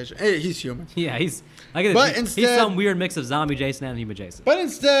horror portation. Hey, he's human. Yeah, he's Instead, some weird mix of zombie Jason and human Jason. But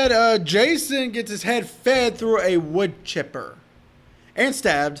instead, Jason gets his head fed through a wood chipper and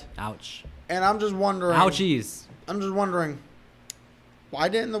stabbed. Ouch. And I'm just wondering. Ouchies. I'm just wondering, why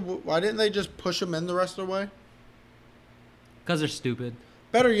didn't they just push him in the rest of the way? Because they're stupid.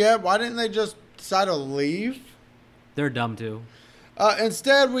 Better yet, why didn't they just decide to leave? They're dumb too.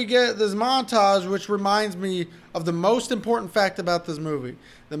 Instead, we get this montage, which reminds me of the most important fact about this movie.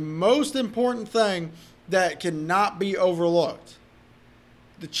 The most important thing that cannot be overlooked.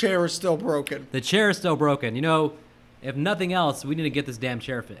 The chair is still broken. The chair is still broken. You know, if nothing else, we need to get this damn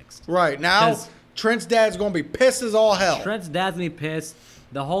chair fixed. Right. Now, Trent's dad's going to be pissed as all hell. Trent's dad's going to be pissed.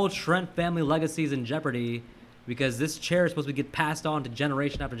 The whole Trent family legacy is in jeopardy because this chair is supposed to get passed on to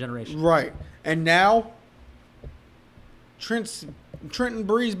generation after generation. Right. And now, Trent and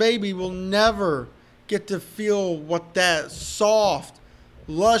Bree's baby will never get to feel what that soft,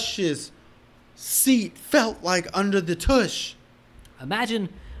 luscious seat felt like under the tush. Imagine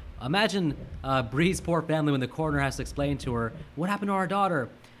Bree's poor family when the coroner has to explain to her, what happened to our daughter?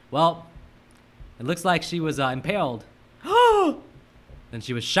 Well, it looks like she was impaled. Then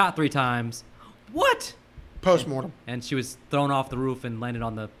she was shot 3 times. What? Postmortem. And she was thrown off the roof and landed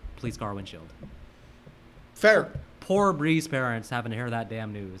on the police car windshield. Fair. Poor Bree's parents having to hear that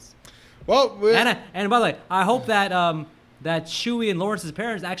damn news. Well, and by the way, I hope that that Chewie and Lawrence's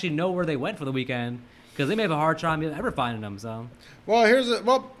parents actually know where they went for the weekend, because they may have a hard time ever finding them. So,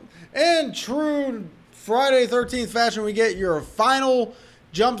 in true Friday 13th fashion, we get your final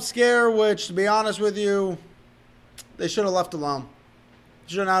jump scare, which, to be honest with you, they should have left alone.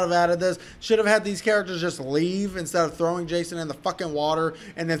 Should not have added this. Should have had these characters just leave instead of throwing Jason in the fucking water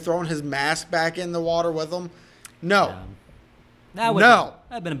and then throwing his mask back in the water with him. No. That would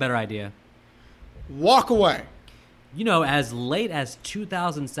have been a better idea. Walk away. You know, as late as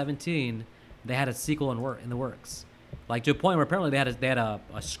 2017, they had a sequel in the works. Like, to a point where apparently they had a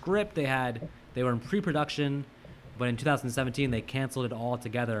script, they were in pre-production, but in 2017 they canceled it all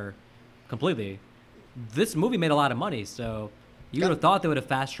together completely. This movie made a lot of money, so you would have thought they would have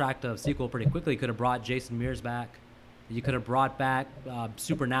fast-tracked a sequel pretty quickly. Could have brought Jason Mears back. You could have brought back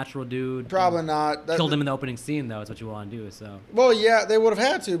Supernatural dude. Probably not. Killed him in the opening scene, though. Is what you want to do. So. Well, yeah, they would have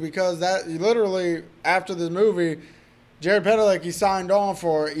had to, because that literally after this movie, Jared Padalecki signed on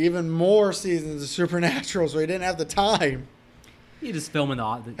for even more seasons of Supernatural, so he didn't have the time. You just film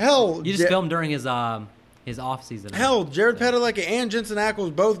film during his off season. Hell, Jared Padalecki and Jensen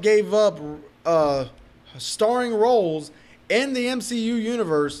Ackles both gave up starring roles in the MCU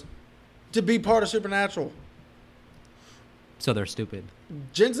universe to be part of Supernatural. So they're stupid.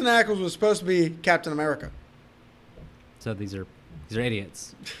 Jensen Ackles was supposed to be Captain America. So these are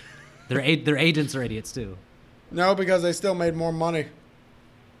idiots. Their agents are idiots too. No, because they still made more money.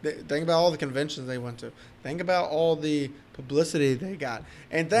 Think about all the conventions they went to. Think about all the publicity they got.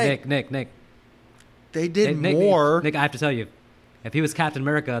 And Nick. They did more. Nick, I have to tell you, if he was Captain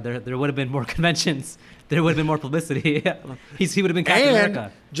America, there would have been more conventions. There would have been more publicity. He would have been Captain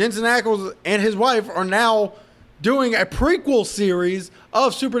America. Jensen Ackles and his wife are now doing a prequel series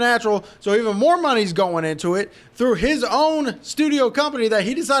of Supernatural, so even more money's going into it through his own studio company that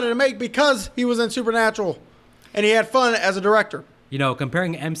he decided to make because he was in Supernatural and he had fun as a director. You know,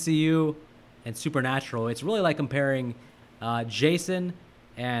 comparing MCU and Supernatural, it's really like comparing Jason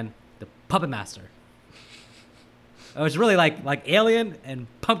and the Puppet Master. It's really like Alien and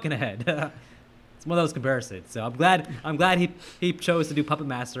Pumpkinhead. It's one of those comparisons. So I'm glad he chose to do Puppet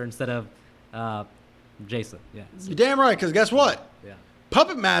Master instead of Jason. Yeah. You're damn right, because guess what? Yeah.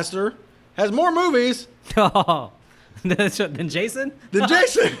 Puppet Master has more movies Than Jason? Than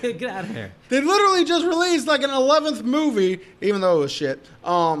Jason. Get out of here. They literally just released like an 11th movie, even though it was shit,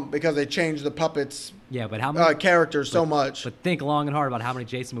 because they changed the puppets Yeah, but how many characters so much. But think long and hard about how many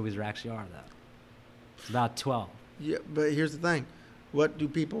Jason movies there actually are, though. It's about 12. Yeah, but here's the thing. What do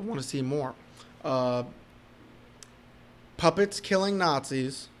people want to see more? Puppets killing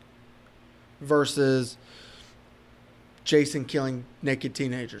Nazis versus Jason killing naked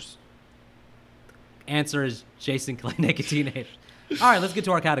teenagers. Answer is Jason killing naked teenagers. All right, let's get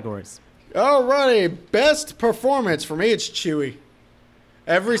to our categories. Alrighty, best performance for me. It's Chewie.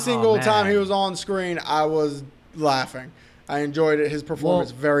 Every single man. time he was on screen, I was laughing. I enjoyed his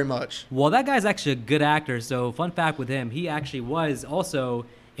performance very much. Well, that guy's actually a good actor. So, fun fact with him, he actually was also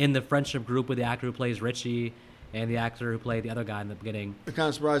in the friendship group with the actor who plays Richie and the actor who played the other guy in the beginning. I'm kind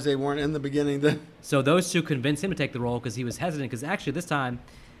of surprised they weren't in the beginning then. So those two convinced him to take the role because he was hesitant. Because actually, this time,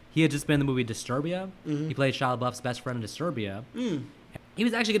 he had just been in the movie Disturbia. Mm-hmm. He played Shia LaBeouf's best friend in Disturbia. He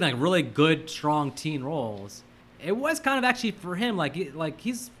was actually getting like really good, strong teen roles. It was kind of actually for him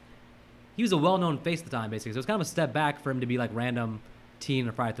he was a well-known face at the time, basically. So it's kind of a step back for him to be like random teen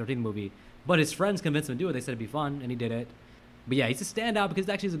or Friday the 13th movie. But his friends convinced him to do it. They said it'd be fun, and he did it. But yeah, he's a standout because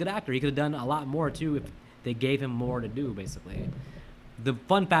actually he's a good actor. He could have done a lot more too if they gave him more to do, basically. The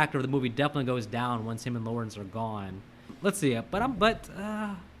fun factor of the movie definitely goes down once him and Lawrence are gone. Let's see it, but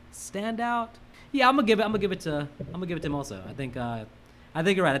standout. Yeah, I'm gonna give it to him also. I think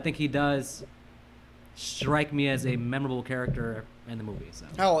you're right. I think he does strike me as a memorable character in the movie. So.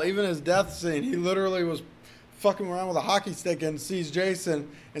 Hell, even his death scene, he literally was fucking around with a hockey stick and sees Jason.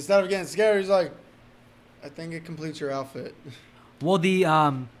 Instead of getting scared, he's like, I think it completes your outfit. Well, the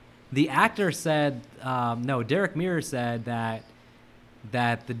actor said, Derek Mears said that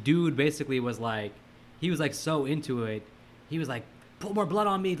the dude basically was like, he was like so into it. He was like, put more blood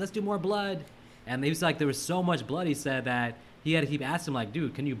on me. Let's do more blood. And he was like, there was so much blood. He said that he had to keep asking him like,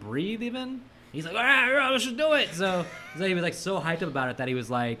 dude, can you breathe even? He's like, let's just do it. So he was like so hyped up about it that he was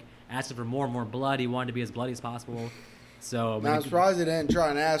like asking for more and more blood. He wanted to be as bloody as possible. So Now, I'm surprised he didn't try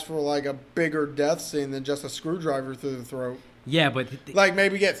and ask for like a bigger death scene than just a screwdriver through the throat. Yeah, but Like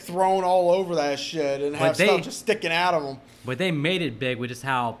maybe get thrown all over that shit and have stuff just sticking out of him. But they made it big with just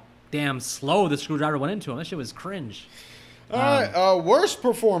how damn slow the screwdriver went into him. That shit was cringe. All right, worst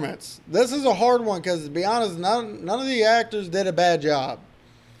performance. This is a hard one because, to be honest, none of the actors did a bad job.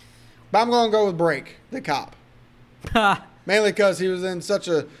 But I'm going to go with Brake, the cop. Mainly because he was in such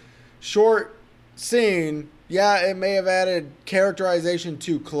a short scene. Yeah, it may have added characterization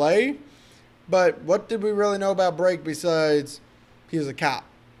to Clay, but what did we really know about Brake besides he was a cop?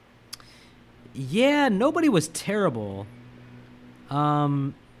 Yeah, nobody was terrible.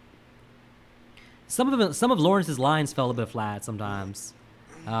 Some of Lawrence's lines fell a bit flat sometimes.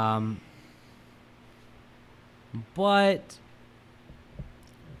 But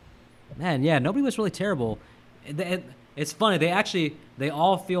man, yeah, nobody was really terrible. It's funny. They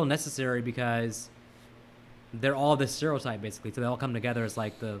all feel necessary because they're all this stereotype basically. So they all come together as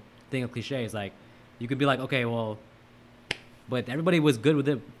like the thing of cliches. Like you could be like, okay, well, but everybody was good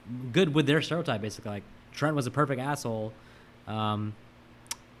with their stereotype basically. Like Trent was a perfect asshole. I'm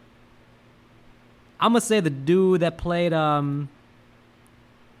gonna say the dude that played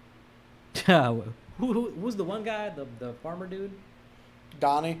who's the one guy, the farmer dude?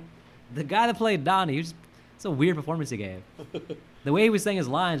 Donnie? The guy that played Donnie. It's a weird performance he gave. The way he was saying his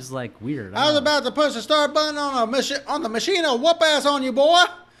lines is like weird. I was about to push the start button on the machine and whoop ass on you, boy.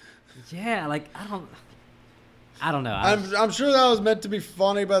 Yeah, like I don't know. I'm sure that was meant to be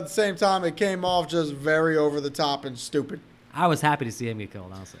funny, but at the same time, it came off just very over the top and stupid. I was happy to see him get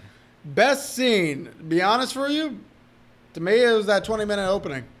killed, honestly. Best scene, be honest for you, to me it was that 20-minute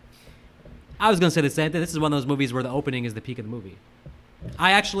opening. I was gonna say the same thing. This is one of those movies where the opening is the peak of the movie.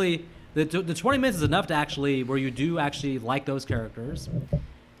 The 20 minutes is enough to actually where you do actually like those characters,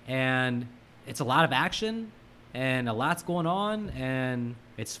 and it's a lot of action and a lot's going on and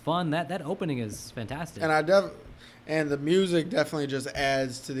it's fun. That opening is fantastic. And the music definitely just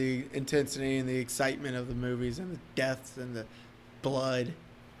adds to the intensity and the excitement of the movies and the deaths and the blood.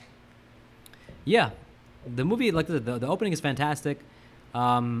 Yeah, the movie, like the opening is fantastic.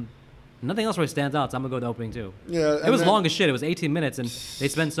 Nothing else really stands out, so I'm gonna go with the opening too. Yeah, it was long as shit. It was 18 minutes, and they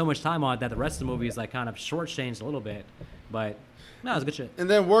spend so much time on it that the rest of the movie is like kind of shortchanged a little bit. But no, it was good shit. And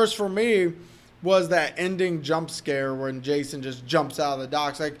then worse for me was that ending jump scare when Jason just jumps out of the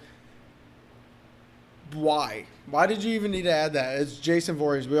docks. Like, why? Why did you even need to add that? It's Jason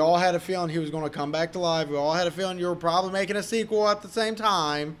Voorhees. We all had a feeling he was going to come back to life. We all had a feeling you were probably making a sequel at the same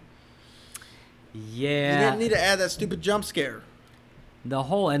time. Yeah. You didn't need to add that stupid jump scare. The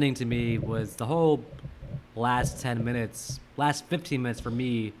whole ending to me was the whole last 10 minutes, last 15 minutes for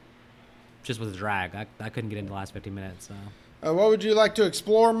me, just was a drag. I couldn't get into the last 15 minutes. So. What would you like to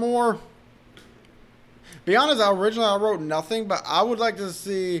explore more? Be honest, originally I wrote nothing, but I would like to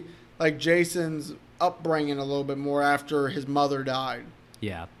see like Jason's upbringing a little bit more after his mother died.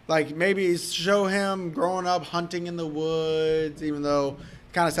 Yeah. Like maybe show him growing up hunting in the woods, even though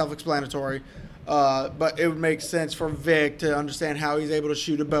kind of self-explanatory. But it would make sense for Vic to understand how he's able to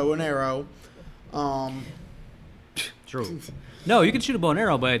shoot a bow and arrow. True. No, you can shoot a bow and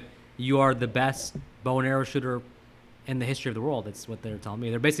arrow, but you are the best bow and arrow shooter in the history of the world. That's what they're telling me.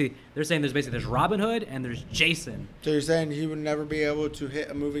 They're saying there's Robin Hood and there's Jason. So you're saying he would never be able to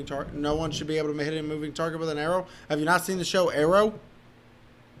hit a moving target? No one should be able to hit a moving target with an arrow? Have you not seen the show Arrow?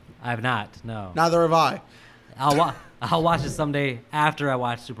 I have not. No. Neither have I. I'll watch it someday after I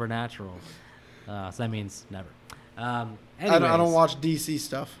watch Supernatural. So that means never. I don't watch DC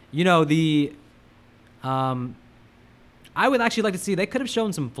stuff. You know, I would actually like to see, they could have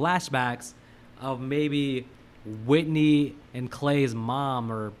shown some flashbacks of maybe Whitney and Clay's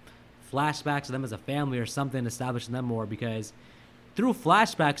mom, or flashbacks of them as a family or something, establishing them more, because through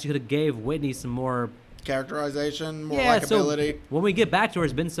flashbacks you could have gave Whitney some more characterization, more likability. So when we get back to her,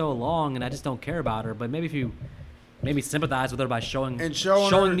 it's been so long and I just don't care about her, but maybe if you sympathize with her by showing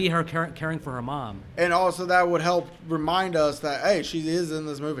me her caring for her mom. And also that would help remind us that, hey, she is in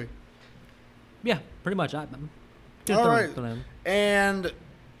this movie. Yeah, pretty much. All right. And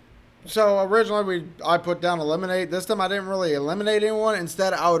so originally I put down eliminate. This time I didn't really eliminate anyone.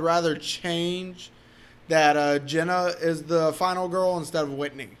 Instead, I would rather change that Jenna is the final girl instead of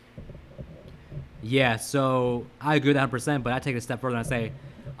Whitney. Yeah, so I agree with that 100%, but I take it a step further and I say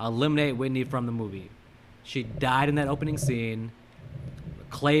eliminate Whitney from the movie. She died in that opening scene.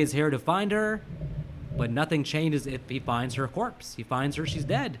 Clay is here to find her, but nothing changes if he finds her corpse. He finds her, she's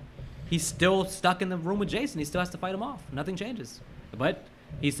dead. He's still stuck in the room with Jason. He still has to fight him off. Nothing changes. But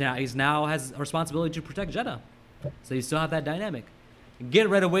he's now has a responsibility to protect Jenna. So you still have that dynamic. Get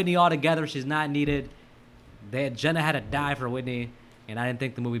rid of Whitney altogether. She's not needed. Jenna had to die for Whitney, and I didn't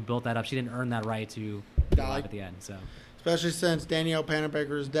think the movie built that up. She didn't earn that right to die at the end. So, especially since Danielle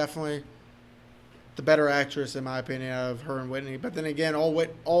Panabaker is definitely the better actress, in my opinion, out of her and Whitney. But then again,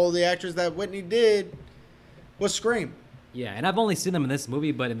 all the actors that Whitney did was Scream. Yeah, and I've only seen them in this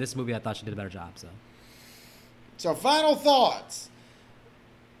movie, but in this movie I thought she did a better job. So final thoughts.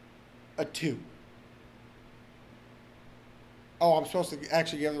 A 2. Oh, I'm supposed to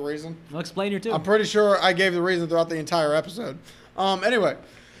actually give the reason? Well, explain your 2. I'm pretty sure I gave the reason throughout the entire episode. Anyway,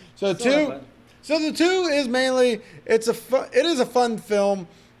 so the 2 is mainly it is a fun film.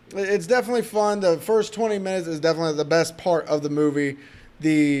 It's definitely fun. The first 20 minutes is definitely the best part of the movie.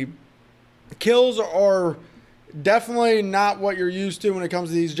 The kills are definitely not what you're used to when it comes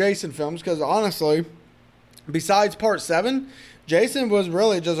to these Jason films, because honestly, besides part 7, Jason was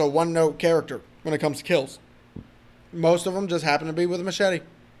really just a one-note character when it comes to kills. Most of them just happen to be with a machete.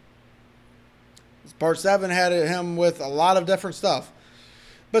 Part 7 had him with a lot of different stuff.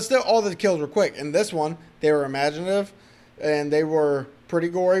 But still, all the kills were quick. In this one, they were imaginative, and they were pretty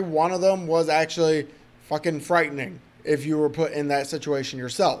gory. One of them was actually fucking frightening if you were put in that situation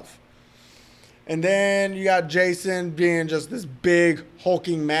yourself. And then you got Jason being just this big,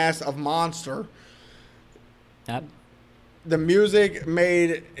 hulking mass of monster. Yep. The music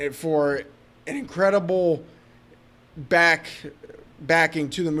made it for an incredible backing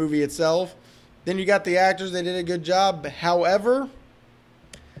to the movie itself. Then you got the actors. They did a good job. However,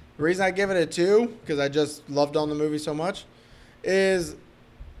 the reason I give it a 2, because I just loved on the movie so much, is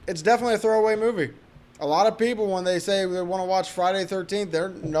it's definitely a throwaway movie. A lot of people, when they say they want to watch Friday the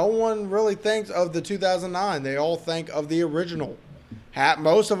 13th, no one really thinks of the 2009. They all think of the original.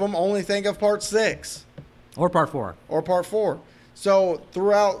 Most of them only think of part 6. Or part 4. Or part 4. So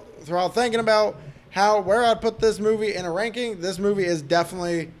throughout thinking about where I'd put this movie in a ranking, this movie is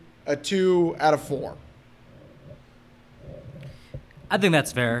definitely a 2 out of 4. I think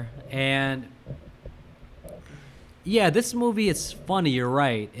that's fair. And yeah, this movie is funny, you're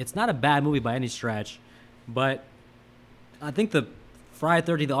right. It's not a bad movie by any stretch, but I think the Friday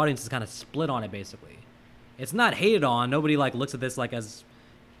the 13th audience is kind of split on it, basically. It's not hated on. Nobody looks at this as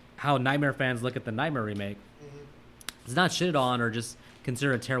how Nightmare fans look at the Nightmare remake. Mm-hmm. It's not shitted on or just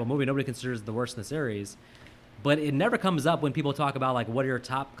considered a terrible movie. Nobody considers it the worst in the series. But it never comes up when people talk about what are your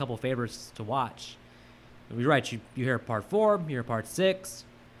top couple favorites to watch. You're right. You hear part 4, you hear part 6.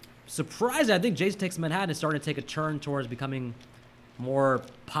 Surprisingly, I think Jason Takes Manhattan is starting to take a turn towards becoming more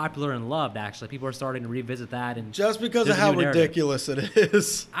popular and loved, actually. People are starting to revisit that. And just because of how ridiculous it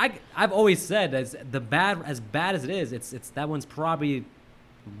is. I've always said as bad as it is, it's that one's probably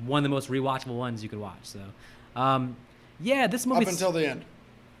one of the most rewatchable ones you could watch. So, yeah, this movie Up until the end.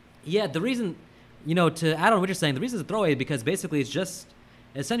 Yeah, the reason, to add on what you're saying, the reason it's a throwaway is because basically it's just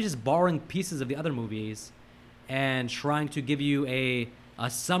essentially just borrowing pieces of the other movies and trying to give you a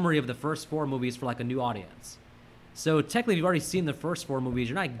summary of the first 4 movies for like a new audience. So technically, if you've already seen the first 4 movies,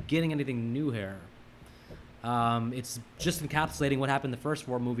 you're not getting anything new here. It's just encapsulating what happened in the first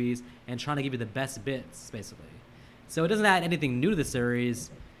 4 movies and trying to give you the best bits, basically. So it doesn't add anything new to the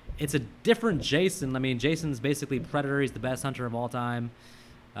series. It's a different Jason. I mean, Jason's basically Predator. He's the best hunter of all time.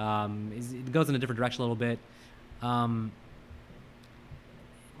 It goes in a different direction a little bit. I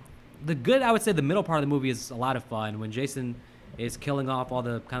would say the middle part of the movie is a lot of fun. When Jason is killing off all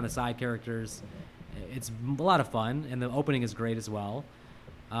the kind of the side characters, it's a lot of fun, and the opening is great as well.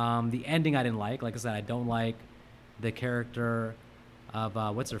 The ending I didn't like. Like I said, I don't like the character of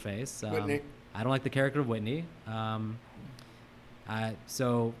what's her face. Whitney. I don't like the character of Whitney.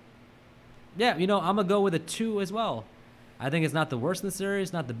 So, yeah, I'm gonna go with a 2 as well. I think it's not the worst in the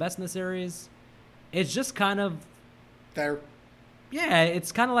series, not the best in the series. It's just kind of Fair. Yeah,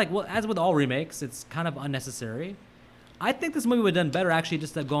 it's kind of like, well, as with all remakes, it's kind of unnecessary. I think this movie would have done better actually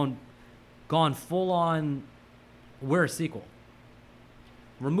just to have gone full on, we're a sequel.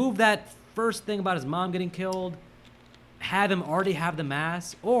 Remove that first thing about his mom getting killed, have him already have the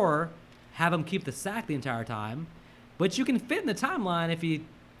mask, or have him keep the sack the entire time. But you can fit in the timeline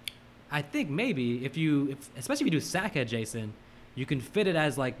especially if you do Sackhead Jason, you can fit it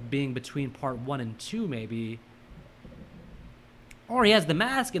as like being between part 1 and 2 maybe. Or he has the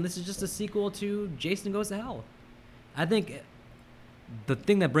mask and this is just a sequel to Jason Goes to Hell. I think the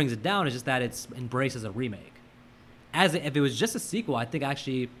thing that brings it down is just that it's embraced as a remake. If it was just a sequel, I think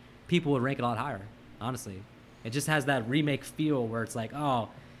actually people would rank it a lot higher, honestly. It just has that remake feel where it's like, oh,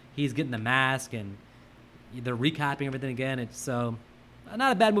 he's getting the mask and they're recapping everything again. It's not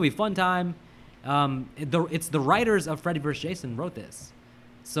a bad movie, fun time. It's the writers of Freddy vs. Jason wrote this.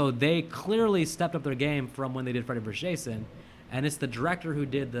 So they clearly stepped up their game from when they did Freddy vs. Jason. And it's the director who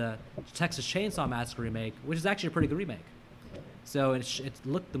did the Texas Chainsaw Massacre remake, which is actually a pretty good remake. So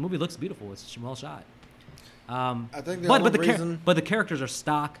the movie looks beautiful. It's well shot. I think but the characters are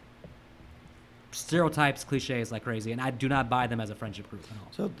stock stereotypes, cliches like crazy, and I do not buy them as a friendship group at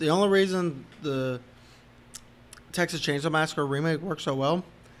all. So the only reason the Texas Chainsaw Massacre remake works so well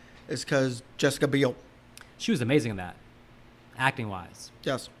is because Jessica Biel. She was amazing in that, acting wise.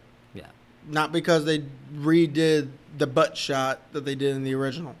 Yes. Yeah. Not because they redid the butt shot that they did in the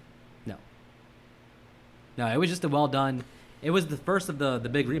original. No, it was just a well done. It was the first of the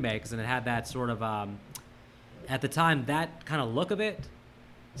big remakes, and it had that sort of at the time that kind of look of it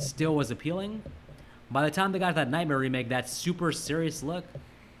still was appealing. By the time they got to that Nightmare remake, that super serious look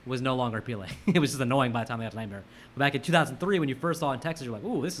was no longer appealing. It was just annoying by the time they got to Nightmare. But back in 2003, when you first saw it in Texas, you're like,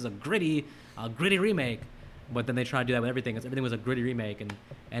 "Ooh, this is a gritty remake." But then they tried to do that with everything. Everything was a gritty remake, and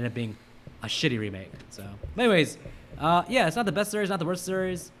ended up being a shitty remake. So, but anyways, it's not the best series, not the worst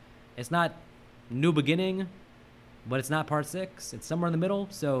series. It's not New Beginning, but it's not Part 6. It's somewhere in the middle.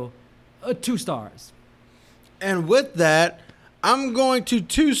 So, 2 stars. And with that, I'm going to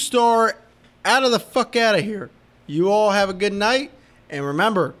 2-star out of the fuck out of here. You all have a good night. And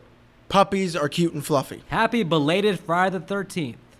remember, puppies are cute and fluffy. Happy belated Friday the 13th.